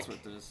pretty Pots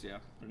sick. with us? Yeah.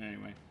 But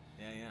anyway,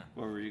 Yeah, yeah.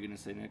 what were you gonna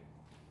say, Nick?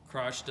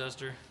 Crotch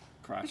duster.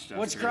 Crotch Duster.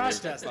 What's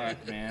Crotch Duster?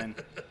 Fuck, man.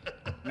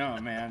 No,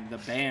 man. The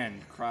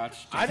band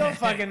Crotch Duster. I don't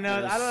fucking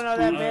know. I don't know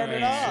that Spooky band at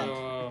band.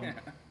 all.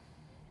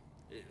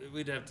 So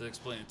we'd have to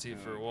explain it to you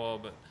for a while,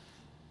 but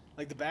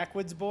Like the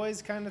Backwoods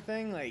Boys kind of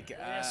thing. Like.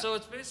 so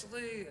it's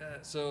basically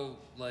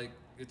like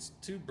it's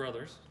two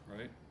brothers,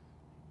 right?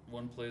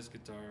 One plays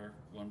guitar,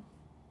 one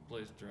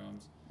plays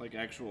drums. Like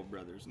actual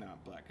brothers,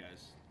 not black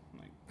guys.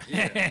 Like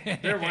Yeah,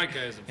 they're white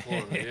guys in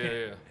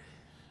Florida. Yeah.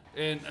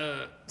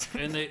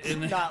 And they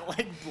not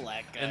like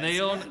black guys. and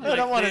they own. I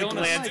don't want they to own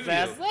a glance studio,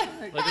 past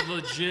that. like a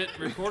legit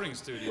recording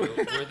studio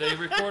where they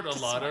record a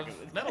lot of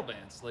metal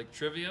bands, like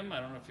Trivium. I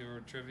don't know if you ever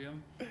heard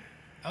Trivium.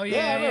 Oh Yeah,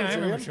 I yeah, remember I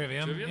remember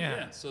Trivium. Trivium.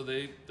 Yeah. So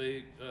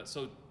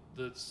so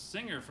the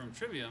singer from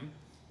Trivium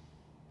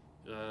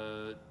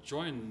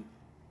joined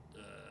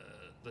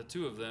the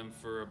two of them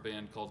for a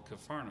band called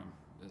Capharnaum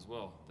as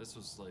well. This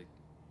was like,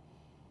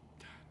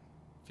 God,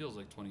 feels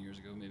like 20 years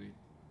ago, maybe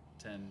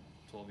 10,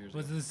 12 years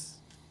Was ago. this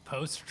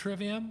post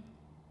Trivium?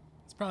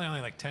 It's probably only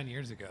like 10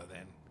 years ago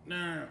then.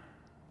 No.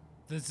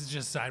 This is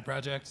just side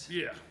projects.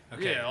 Yeah.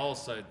 Okay. Yeah, all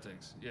side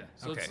things. Yeah.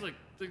 So it's Okay.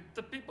 like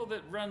the people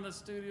that run the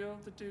studio,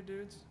 the two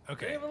dudes,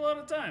 Okay. they have a lot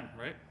of time,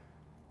 right?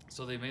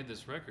 So they made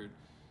this record,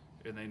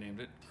 and they named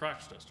it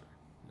Crotch Duster.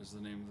 Is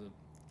the name of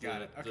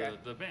Got it, okay.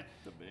 the band.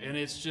 The band. And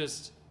it's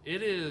just,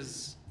 it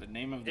is, the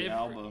name of the Every-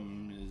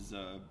 album is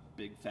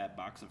Big Fat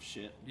Box of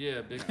Shit.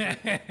 yeah, big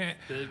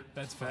big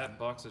That's fat fun.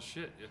 box of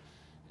shit. Yeah.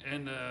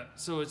 And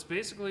so it's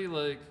basically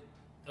like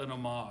an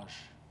homage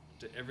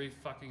to every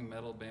fucking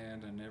metal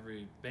band and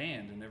every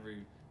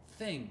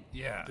thing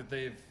Yeah. that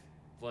they've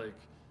like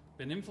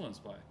been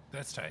influenced by.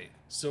 That's tight.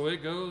 So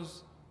it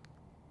goes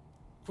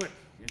quick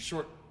and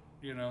short,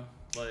 you know,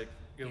 like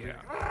it'll Yeah.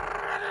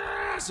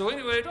 be. So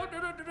anyway,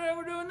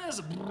 we're doing this,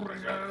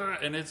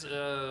 and it's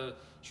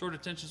short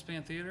attention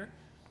span theater.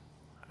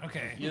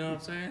 Okay. You know what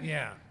I'm saying?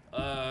 Yeah.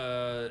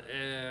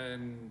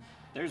 And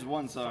There's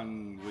one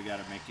song we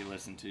gotta make you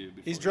listen to.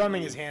 Before He's we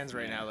drumming leave. his hands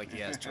right now like he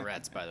has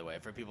Tourette's, by the way,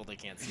 for people that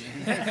can't see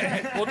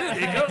it. well, dude,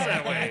 it goes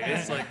that way.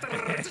 It's like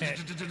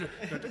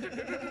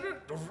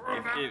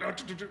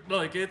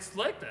it's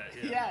like that.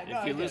 Yeah.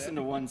 no, If you listen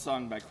to one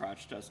song by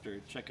Crotch Duster,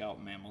 check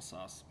out Mammal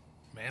Sauce.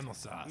 Mammal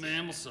sauce.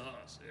 Mammal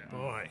sauce. Yeah.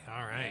 Boy.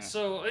 All right.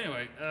 So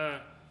anyway,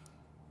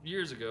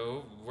 years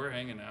ago, we're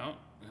hanging out,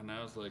 and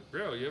I was like,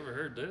 "Bro, you ever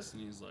heard this?"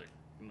 And he's like,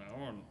 "No."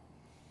 And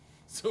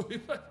so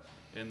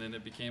and then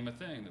it became a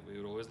thing that we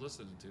would always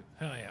listen to.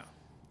 Hell yeah.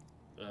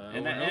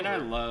 And over I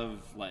over. love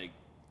like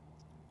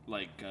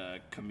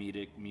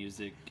comedic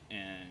music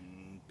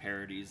and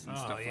parodies and Oh,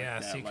 stuff yeah,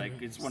 like that. see,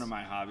 Like it's one of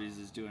my hobbies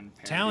is doing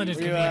parodies Talented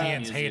of comedians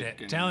music hate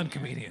it. and- Talented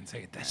comedians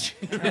hate that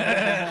shit.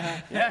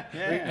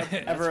 Yeah.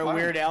 Ever a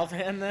Weird Al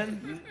fan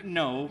then?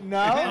 No. No?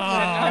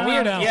 Oh,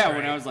 Weird Al's Yeah,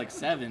 great. when I was like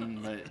 7,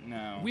 but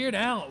no. Weird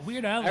Al has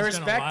done a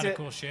respect lot of it.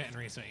 cool shit in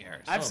recent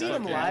years. I've seen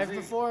him okay. live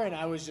before, and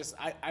I was just,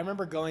 I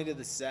remember going to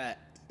the set.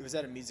 It was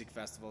at a music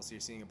festival, so you're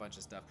seeing a bunch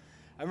of stuff.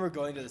 I remember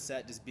going to the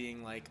set just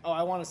being like, oh,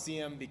 I want to see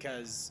him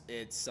because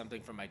it's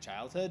something from my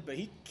childhood, but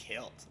he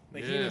killed.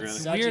 Like, he Yeah, did really.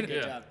 such Weird- a good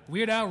yeah. job.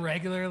 Weird Al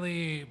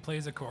regularly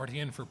plays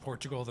accordion for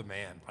Portugal the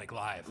Man, like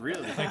live.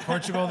 Really? Like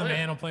Portugal the Oh, yeah.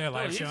 Man will play a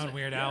live he's show, and a-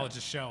 Weird yeah. Al will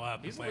just show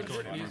up He's and a play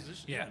legit accordion.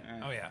 musician. Yeah.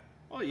 Yeah. Oh yeah.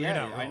 Well, Weird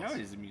yeah, Al I know rules.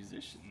 he's a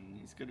musician.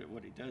 He's good at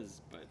what he does,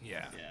 but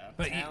Yeah. yeah.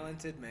 But he-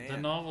 Talented man. The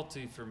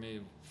novelty for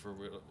me for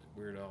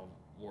Weird Al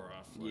wore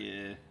off like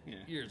yeah.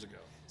 years ago.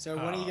 So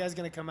when are you guys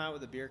going to come out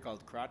with a beer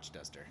called Crotch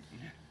Duster?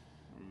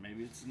 Or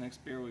maybe it's the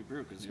next beer we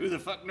brew, because who the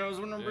fuck knows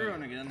when we're Yeah.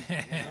 brewing again?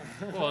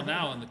 Well,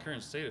 now in the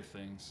current state of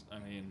things, I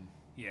mean,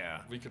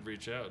 yeah. we could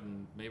reach out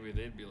and maybe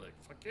they'd be like,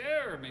 "Fuck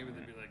yeah," or maybe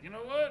they'd be like, "You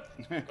know what?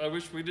 I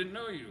wish we didn't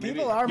know you."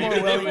 People are more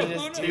Maybe they willing to would.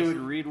 just Who They knows? would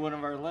read one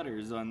of our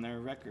letters on their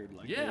record,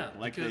 like Yeah, they,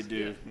 like they because-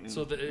 do. yeah.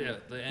 So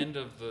the end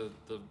of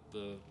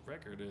the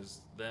record is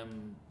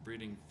them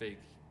reading fake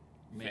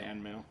mail,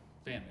 fan mail.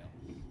 fan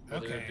mail,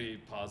 whether Okay. it be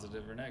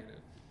positive or negative.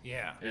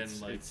 Yeah. And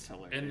It's- like, it's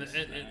hilarious, and yeah.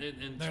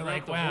 and They're throughout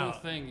like, the wow.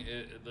 whole thing,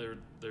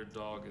 their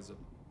dog is a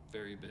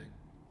very big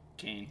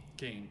Kane.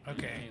 Kane.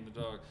 Okay. Kane the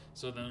dog.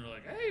 So then they're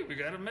like, "Hey, we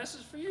got a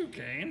message for you,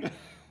 Kane.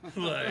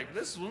 Like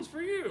this one's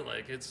for you."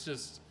 Like it's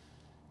just,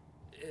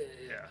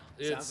 yeah.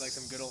 Sounds like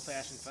some good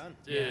old-fashioned fun.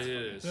 Yeah, it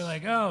is. They're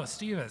like, oh,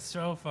 Steve is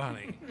so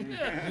funny.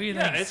 yeah, we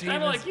yeah, think it's Steve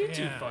kind of is- like you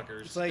two yeah.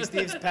 fuckers. It's like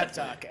Steve's pep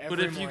talk every but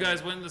if you morning.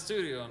 guys went in the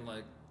studio and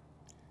like,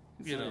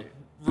 you know, like,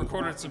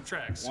 recorded some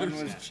tracks. One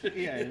was,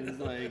 yeah, it was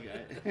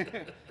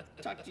like,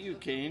 talk to you,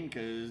 Kane,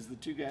 because the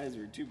two guys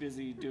were too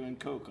busy doing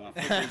coke off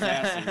each other's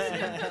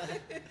asses.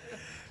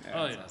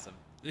 Oh, yeah. awesome.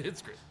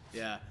 It's great.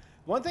 Yeah.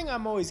 One thing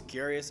I'm always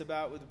curious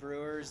about with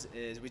brewers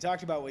is we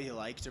talked about what you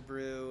like to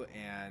brew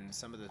and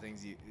some of the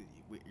things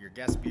your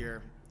guest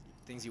beer,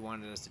 things you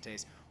wanted us to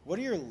taste. What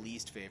are your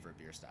least favorite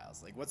beer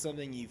styles? Like, what's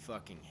something you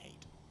fucking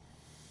hate?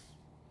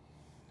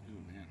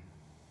 Oh, man.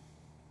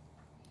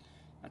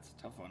 That's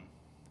a tough one.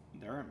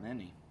 There aren't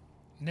many.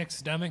 Nick's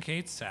stomach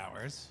hates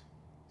sours,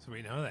 so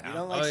we know that. You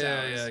don't like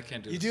sours. Yeah, I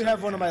can't do You the do sour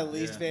have one of my kind.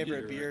 least Yeah, favorite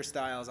you're beer right.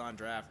 styles on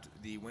draft,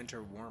 the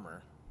Winter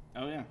Warmer.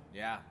 Oh, yeah.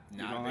 Yeah,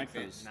 not don't a big like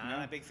fan. those, Not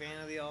no? a big fan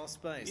of the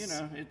allspice. You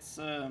know, it's,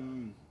 I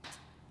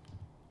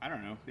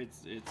don't know.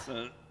 It's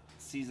a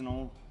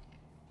seasonal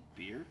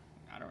beer.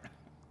 I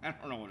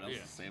don't know what else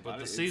Yeah, to say about but it.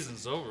 the It's-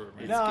 season's over,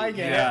 man. No, I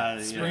get it.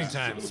 yeah,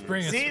 Springtime. Yeah.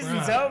 Spring is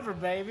Season's sprung. over,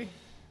 baby.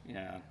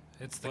 Yeah.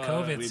 It's the But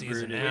COVID we season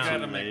brewed it. We now. gotta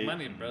Late. make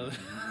money, brother.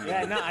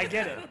 Yeah, no, I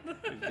get it.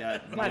 We've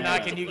got, I'm not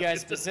knocking you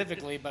guys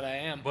specifically, but I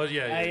am. But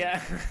yeah,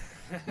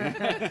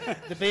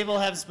 The people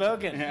have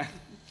spoken. Yeah.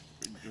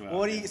 Well,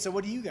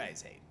 What do you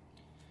guys hate?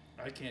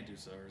 I can't do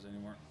sours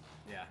anymore.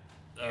 Yeah.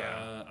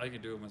 I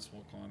can do them in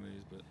small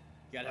quantities, but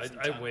You gotta have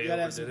some, I way you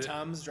gotta have some overdid it.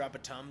 Tums. Drop a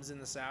Tums in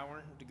the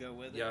sour to go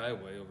with it. Yeah, I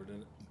way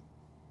overdid it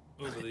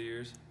over the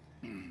years.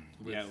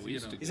 Yeah, we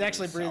used to He's go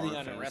actually to breathing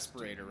on a Sourfest.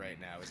 respirator right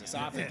now. His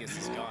esophagus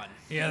is gone.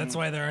 Yeah, that's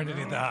why they're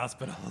underneath the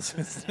hospitals.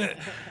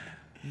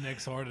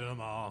 Nick's hoarded them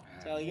all.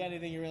 So, you got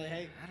anything you really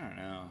hate? I don't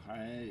know.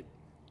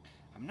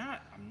 I'm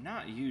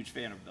not a huge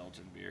fan of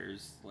Belgian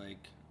beers. Like,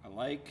 I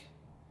like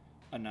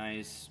a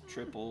nice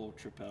tripel,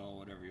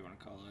 whatever you want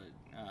to call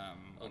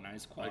it. A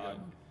nice I quad. got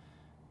one.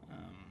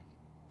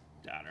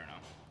 I don't know.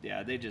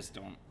 Yeah, they just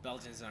don't.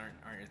 Belgians aren't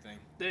your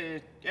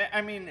thing,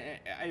 I mean,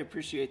 I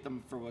appreciate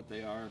them for what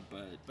they are,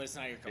 but but it's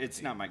not your cup of it's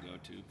tea. not my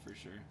go-to for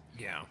sure.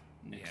 Yeah.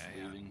 Nick's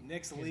Yeah. leaving.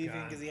 Nick's He's leaving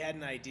gone. because he had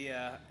an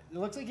idea. It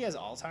looks like he has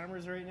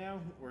Alzheimer's right now,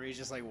 where he's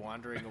just like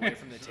wandering away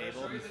from the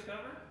table.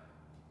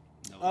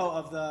 No. Oh,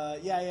 of the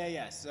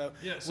yeah. So,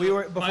 Yeah, we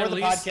were my before the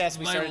least- podcast.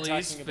 We started My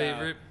least talking about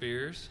favorite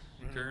beers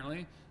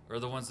currently are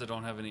the ones that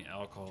don't have any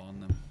alcohol in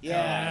them.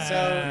 Yeah,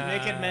 so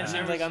Nick had mentioned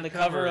There like was on the the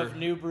cover of cover.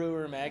 New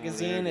Brewer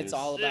magazine, it it's is.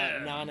 all about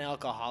Yeah.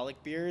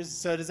 non-alcoholic beers.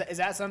 So is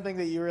that something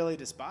that you really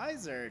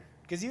despise, or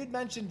because you had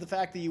mentioned the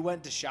fact that you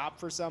went to shop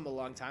for some a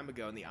long time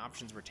ago and the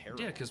options were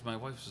terrible? Yeah, because my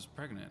wife was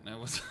pregnant, and I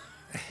was.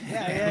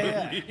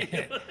 yeah.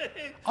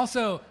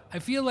 Also, I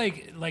feel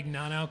like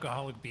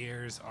non-alcoholic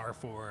beers are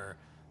for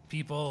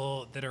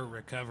people that are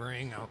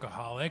recovering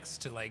alcoholics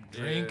to like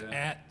drink Yeah.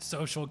 at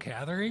social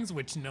gatherings,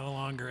 which no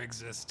longer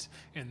exist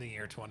in the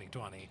year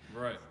 2020.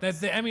 Right.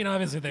 I mean,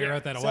 obviously they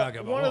wrote that a while ago.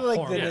 So But one of like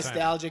the horrible time.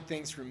 nostalgic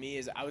things for me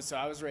is I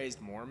was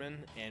raised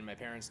Mormon and my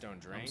parents don't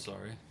drink. I'm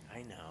sorry. I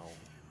know.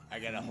 I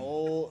got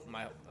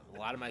a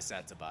lot of my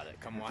sets about it.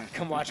 Come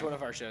watch one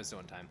of our shows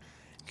sometime.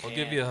 I'll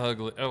give you a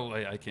hug. Oh,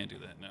 wait, I can't do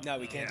that. No. No,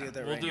 we can't do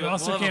that We'll right do now. You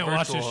also We'll have a can't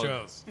watch the virtual hug.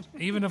 shows.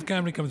 Even if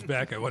comedy comes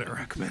back, I wouldn't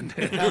recommend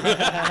it.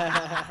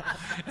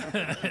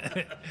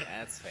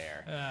 That's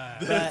fair.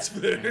 That's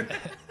fair.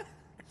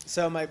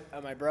 So my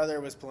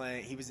brother was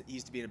playing. He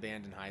used to be in a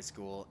band in high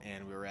school,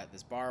 and we were at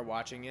this bar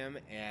watching him.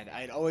 And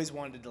I'd always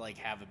wanted to like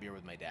have a beer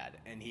with my dad,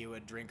 and he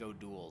would drink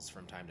O'Doul's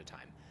from time to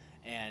time.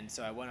 And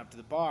so I went up to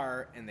the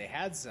bar, and they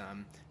had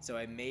some. So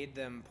I made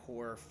them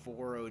pour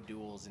 4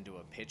 O'Doul's into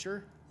a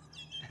pitcher,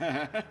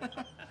 Hell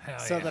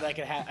so yeah. that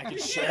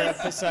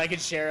I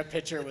could share a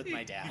pitcher with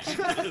my dad.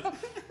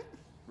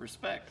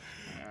 Respect.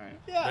 All right.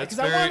 Yeah, That's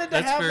because I wanted to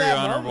that's have very that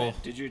honorable.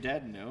 moment. Did your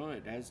dad know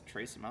it has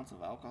trace amounts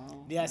of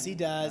alcohol? Yes, he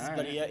does, All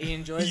but right. he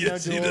enjoys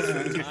Yes, he O'Doul's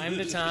does. from time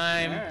to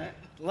time.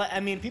 All right. I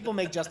mean, people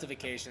make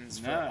justifications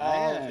for No,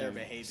 all yeah. of their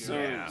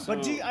behavior. So-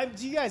 But so-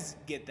 do you guys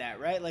get that,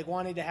 right? Like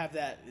wanting to have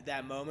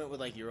that moment with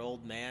like your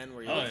old man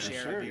where you Oh, like, yeah.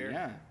 share Sure. a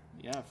beer.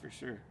 Yeah, for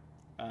sure.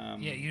 Yeah,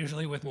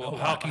 usually with Well,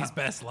 Milwaukee's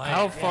best life.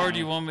 How far do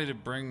you want me to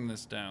bring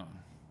this down?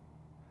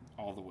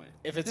 All the way.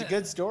 If it's a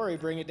good story,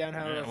 bring it down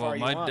however Yeah, far well, you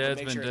my want. but dad's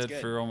make been sure it's dead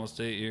good. for almost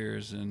 8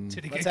 years, and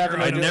Did he Let's get have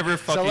an I O'Doul. corona? never So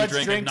fucking let's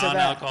drink a drink to that.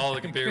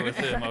 non-alcoholic beer with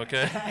him.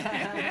 Okay.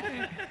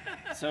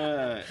 So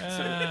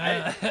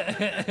I,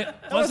 That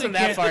wasn't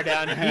that far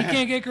down. He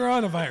can't get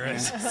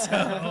coronavirus.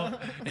 So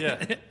Yeah,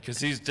 because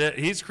he's dead.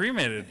 He's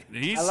cremated.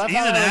 He's I love in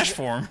how I was- ash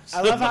form.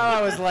 I love how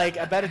I was like,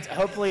 I bet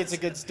hopefully it's a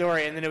good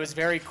story, and then it was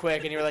very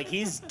quick, and you were like,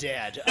 he's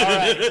dead. All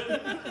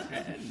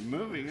right,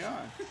 moving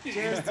on.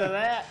 cheers to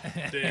that.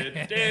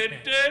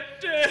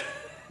 Dead.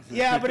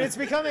 Yeah, but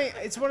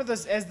it's one of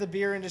those, as the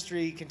beer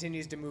industry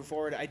continues to move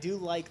forward, I do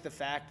like the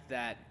fact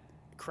that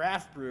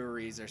craft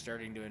breweries are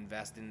starting to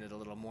invest in it a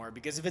little more,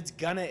 because if it's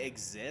gonna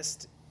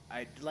exist,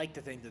 I'd like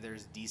to think that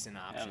there's decent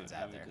options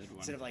have out a there good one,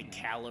 instead of like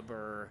yeah.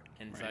 Caliber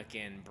and Right.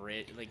 fucking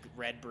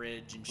Red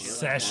Bridge and shit.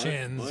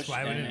 Sessions. Bush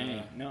Why would NA.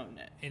 it? No,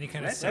 Any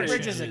kind of Red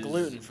Bridge session is a is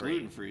gluten-free.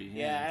 Gluten-free.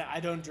 Yeah, I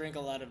don't drink a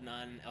lot of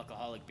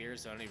non-alcoholic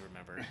beers, so I don't even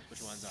remember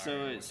which ones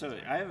are. So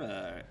I have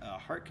a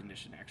heart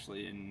condition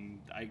actually, and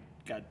I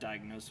got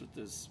diagnosed with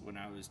this when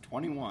I was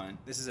 21.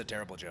 This is a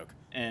terrible joke.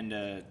 And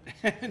no,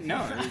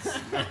 it's,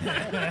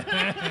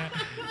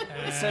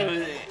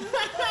 so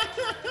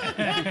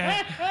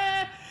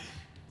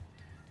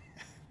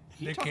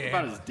he Nick talked Cave.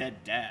 about his dead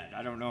dad.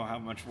 I don't know how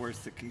much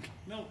worse it can.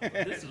 No,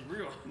 this is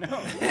real. No.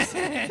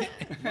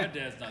 My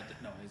dad's not.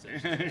 No, he's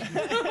actually.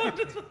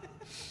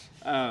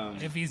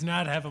 If he's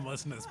not, have him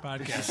listen to this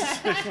podcast.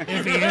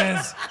 If he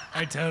is,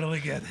 I totally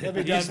get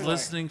it. He's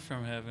listening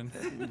from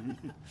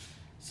heaven.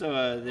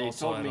 So they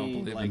Also, I told don't me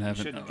believe like in you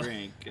heaven. shouldn't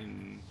drink,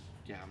 and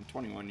yeah, I'm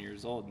 21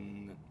 years old,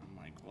 and I'm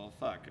like, well,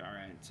 fuck, all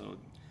right. So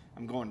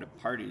I'm going to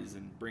parties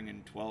and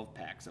bringing 12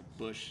 packs of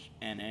Bush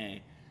NA,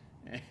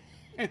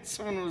 and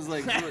someone was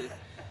like,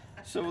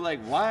 so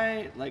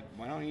why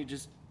don't you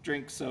just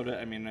drink soda?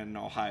 I mean, in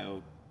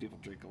Ohio, people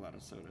drink a lot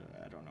of soda.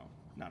 I don't know,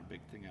 not a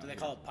big thing out Do they here.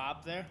 call it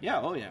pop there? Yeah,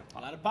 oh yeah.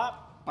 A lot of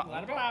pop. A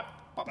lot of pop.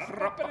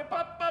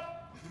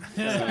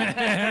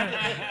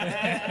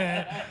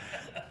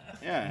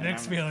 Yeah. and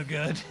Nick's I'm- feeling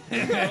good.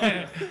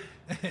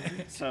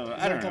 So He's I on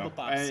a don't couple know.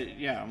 pops.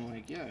 I'm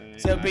like, yeah.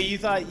 So, I- but you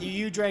thought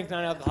you drank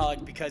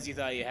non-alcoholic because you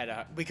thought you had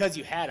a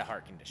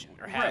heart condition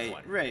or have right,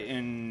 one. right.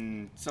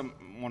 And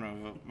one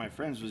of my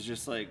friends was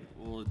just like,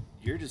 "Well,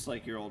 you're just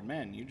like your old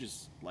man. You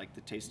just like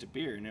the taste of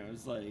beer." And it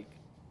was like,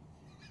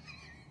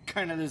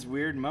 kind of this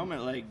weird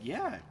moment. Like,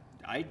 yeah,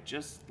 I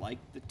just like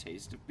the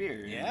taste of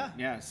beer. And Yeah,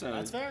 yeah. So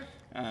that's fair.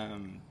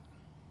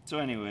 So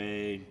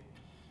anyway,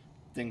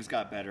 things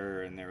got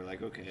better, and they were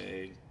like,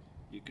 "Okay,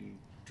 you can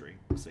drink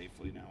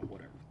safely now.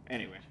 Whatever."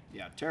 Anyway,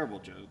 yeah, terrible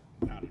joke.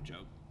 Not a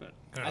joke, but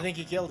I think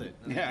you killed it.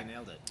 I think Yeah. you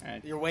nailed it.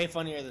 I- You're way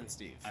funnier than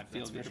Steve. I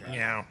feel that's for good sure. about it.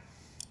 Yeah.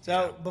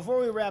 So before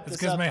we wrap It's this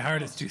because up, my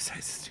heart is 2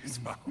 sizes too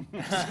small.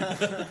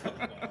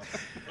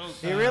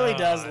 he really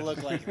does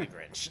look like the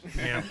Grinch.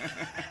 Yeah.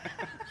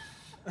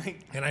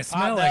 Like, And I pot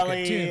smell like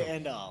belly it too.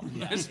 and all.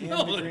 Yeah, I smell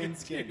and the like green it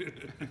skin.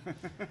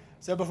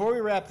 So before we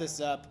wrap this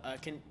up,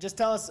 can just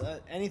tell us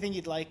anything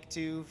you'd like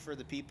to for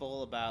the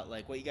people about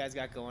like what you guys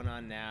got going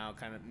on now,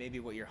 kind of maybe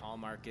what your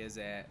hallmark is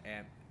at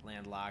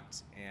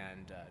Landlocked,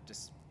 and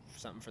just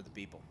something for the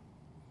people.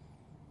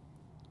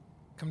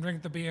 Come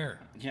drink the beer.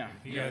 yeah,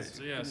 You guys-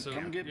 So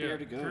come get beer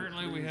to go.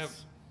 Currently, we please. have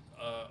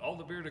all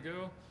the beer to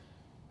go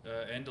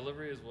and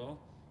delivery as well.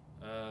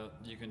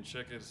 You can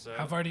check us out.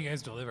 How far do you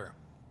guys deliver?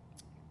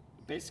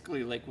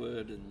 Basically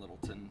Lakewood and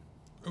Littleton.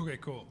 Okay,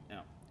 cool.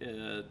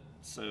 Yeah.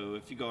 So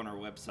if you go on our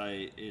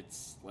website,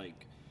 it's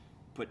like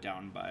put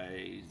down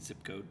by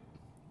zip code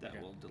that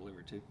we'll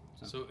deliver to.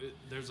 So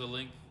there's a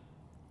link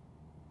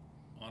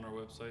on our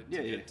website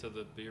Yeah, to yeah. get to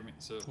the beer.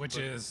 So Which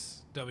but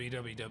is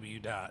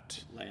www.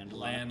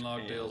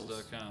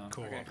 landlockdales.com.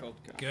 Cool. Okay, cool.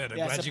 Good. I'm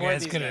Yeah, glad you support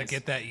guys these could guys.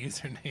 get that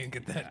username,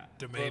 get that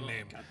domain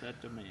name. Got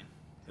that domain.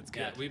 That's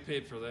Yeah, good. we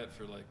paid for that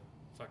for like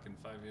fucking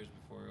 5 years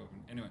before we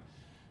opened. Anyway,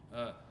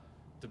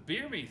 the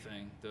Beer Me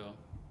thing, though,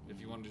 if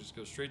you want to just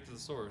go straight to the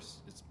source,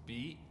 it's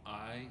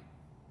BIERMI,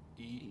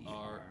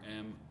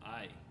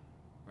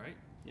 right?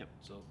 Yep.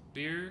 So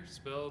beer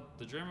spelled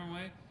the German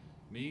way,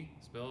 me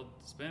spelled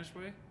the Spanish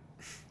way.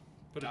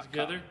 Put it .com.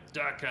 together.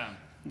 .com.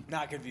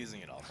 Not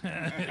confusing at all.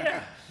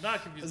 Yeah,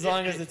 not confusing. As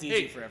long as it's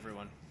easy Hey, for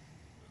everyone.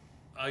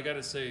 I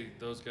gotta say,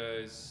 those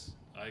guys,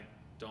 I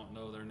don't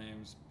know their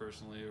names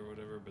personally or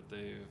whatever, but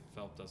they've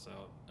helped us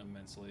out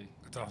immensely.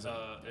 That's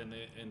awesome. In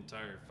the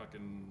entire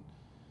fucking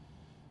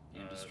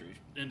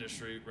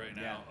industry right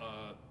now.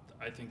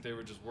 I think they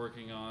were just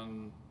working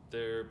on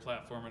their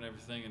platform and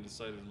everything and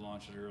decided to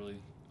launch it early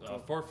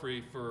for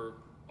free for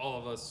all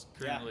of us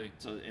currently.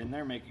 So and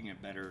they're making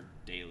it better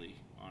daily,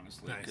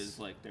 honestly, Nice. because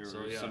like there So,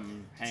 were yeah.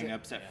 some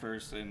hang-ups at Yeah.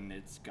 first, and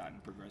it's gotten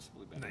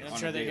progressively better. Nice. I'm on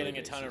sure they're daily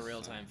getting a ton of basis,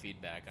 real-time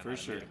feedback on For how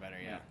to sure. make it better.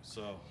 Yeah.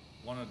 So,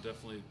 want to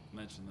definitely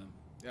mention them.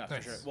 Yeah, for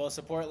Nice. sure. Well,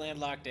 support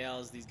Landlocked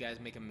Ales. These guys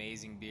make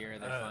amazing beer.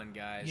 They're fun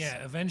guys.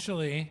 Yeah,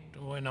 eventually,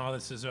 when all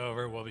this is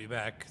over, we'll be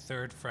back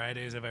third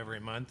Fridays of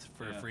every month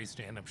for a Yeah. free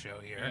stand-up show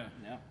Yeah. here.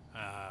 Yeah.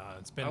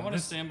 It's been. I want to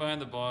this- stand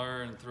behind the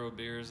bar and throw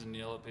beers and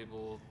yell at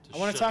people. I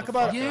wanna shut talk the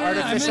about fuck Yeah,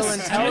 up. artificial I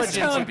miss intelligence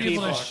telling of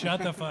people to people.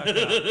 shut the fuck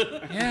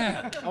up.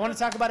 Yeah, I want to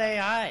talk about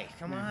AI.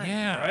 Come on.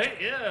 yeah. Right?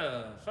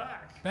 Yeah.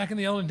 Fuck. Back in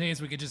the olden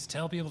days, we could just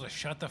tell people to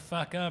shut the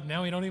fuck up.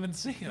 Now we don't even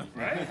see them.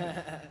 Right?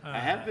 I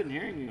have been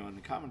hearing you on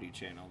the Comedy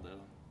Channel though.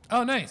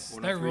 Oh, nice.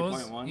 That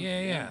rules. 103.1?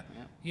 Yeah.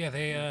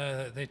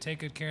 Yeah. They take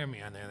good care of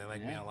me on there. They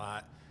like me Yeah. a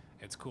lot.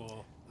 It's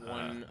cool.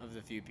 One of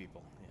the few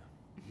people.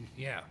 Yeah.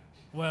 Yeah.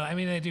 Well, I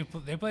mean, they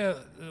play a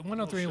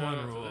 103.1 Shout out to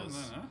them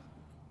rules. then, huh?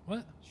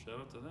 What? Shout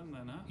out to them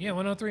then, huh? Yeah,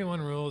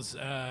 103.1 rules.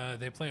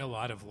 They play a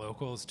lot of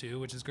locals too,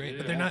 which is great.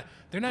 But they're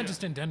Yeah. not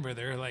just in Denver.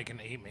 They're like in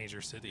 8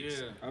 major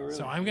cities. Yeah. Oh, really?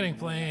 So I'm getting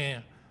play,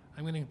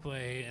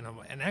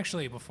 and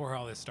actually before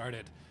all this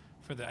started,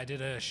 I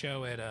did a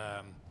show at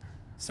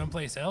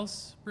Someplace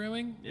Else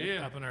Brewing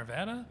Yeah. up in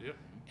Arvada. Yep.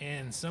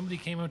 and somebody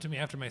came up to me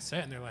after my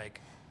set, and they're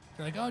like,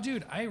 "Oh,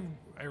 dude, I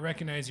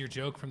recognize your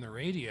joke from the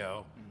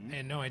radio. I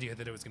had no idea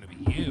that it was going to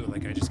be you.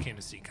 Like, I just came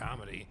to see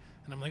comedy."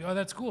 And I'm like, "Oh,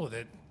 that's cool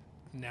that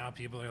now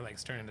people are like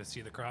starting to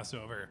see the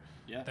crossover.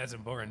 Yeah. That's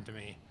important to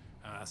me."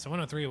 So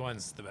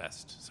 103.1's the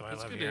best. So I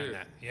That's love good to hearing hear.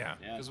 that. Yeah.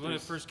 Yeah, Because when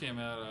it first came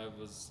out,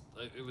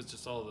 it was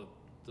just all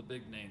the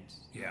big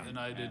names. Yeah. And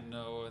I didn't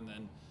know, and then,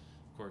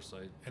 of course,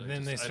 And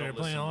then they started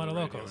playing a lot of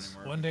locals.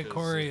 One day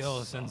Corey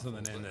will send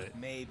something in that.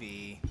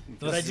 Maybe. But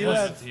But I do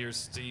Listen have. to your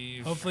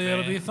Steve. Hopefully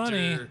it'll be funny.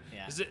 Vander.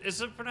 Yeah.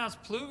 Is it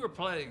pronounced plug or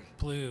plague?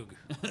 Plug.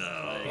 You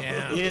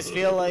Yeah. just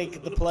feel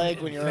like the plague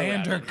when you're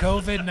around Vander it.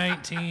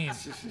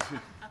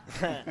 COVID-19.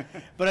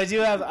 But I do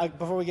have,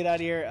 before we get out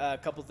of here, a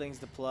couple things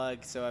to plug.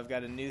 So I've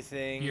got a new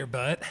thing. Your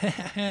butt.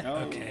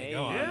 Okay, Hey,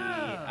 go on.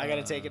 I got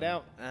to take it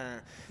out.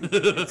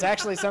 It's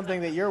actually something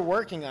that you're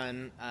working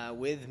on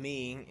with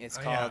me. It's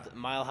Oh, called yeah.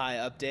 Mile High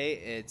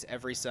Update. It's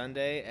every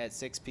Sunday at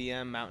 6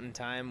 p.m. Mountain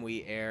Time.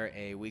 We air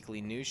a weekly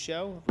news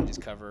show. We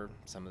just cover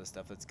some of the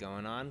stuff that's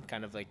going on,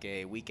 kind of like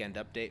a weekend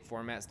update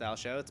format style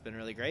show. It's been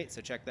really great, so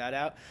check that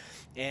out.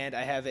 And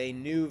I have a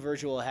new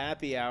virtual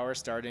happy hour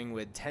starting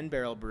with 10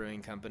 Barrel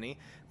Brewing Company.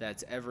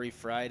 That's every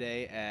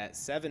Friday at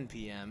 7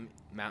 p.m.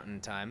 Mountain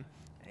Time.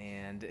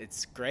 And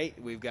it's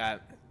great. We've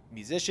got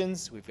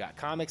musicians, we've got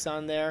comics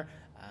on there,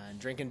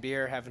 drinking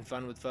beer, having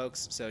fun with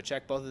folks. So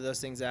check both of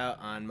those things out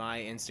on my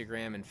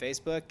Instagram and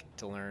Facebook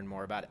to learn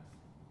more about it.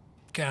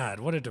 God,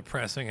 what a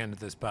depressing end to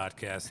this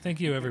podcast. Thank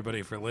you,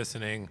 everybody, for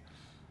listening.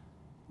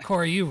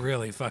 Corey, you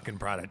really fucking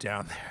brought it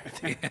down there at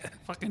the end.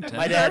 Fucking 10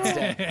 My dad's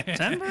dead.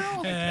 10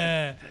 barrel?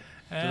 Did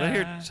I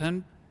hear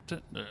 10? All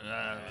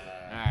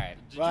right.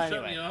 Well,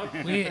 Shut me anyway. off.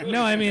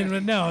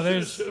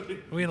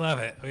 We love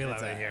it. We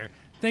love it here.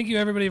 Thank you,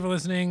 everybody, for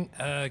listening.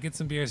 Get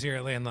some beers here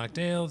at Landlocked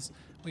Ales.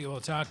 We will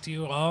talk to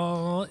you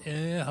all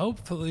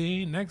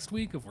hopefully next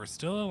week if we're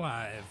still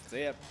alive.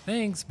 See ya.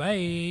 Thanks.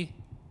 Bye.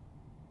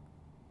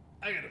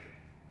 I gotta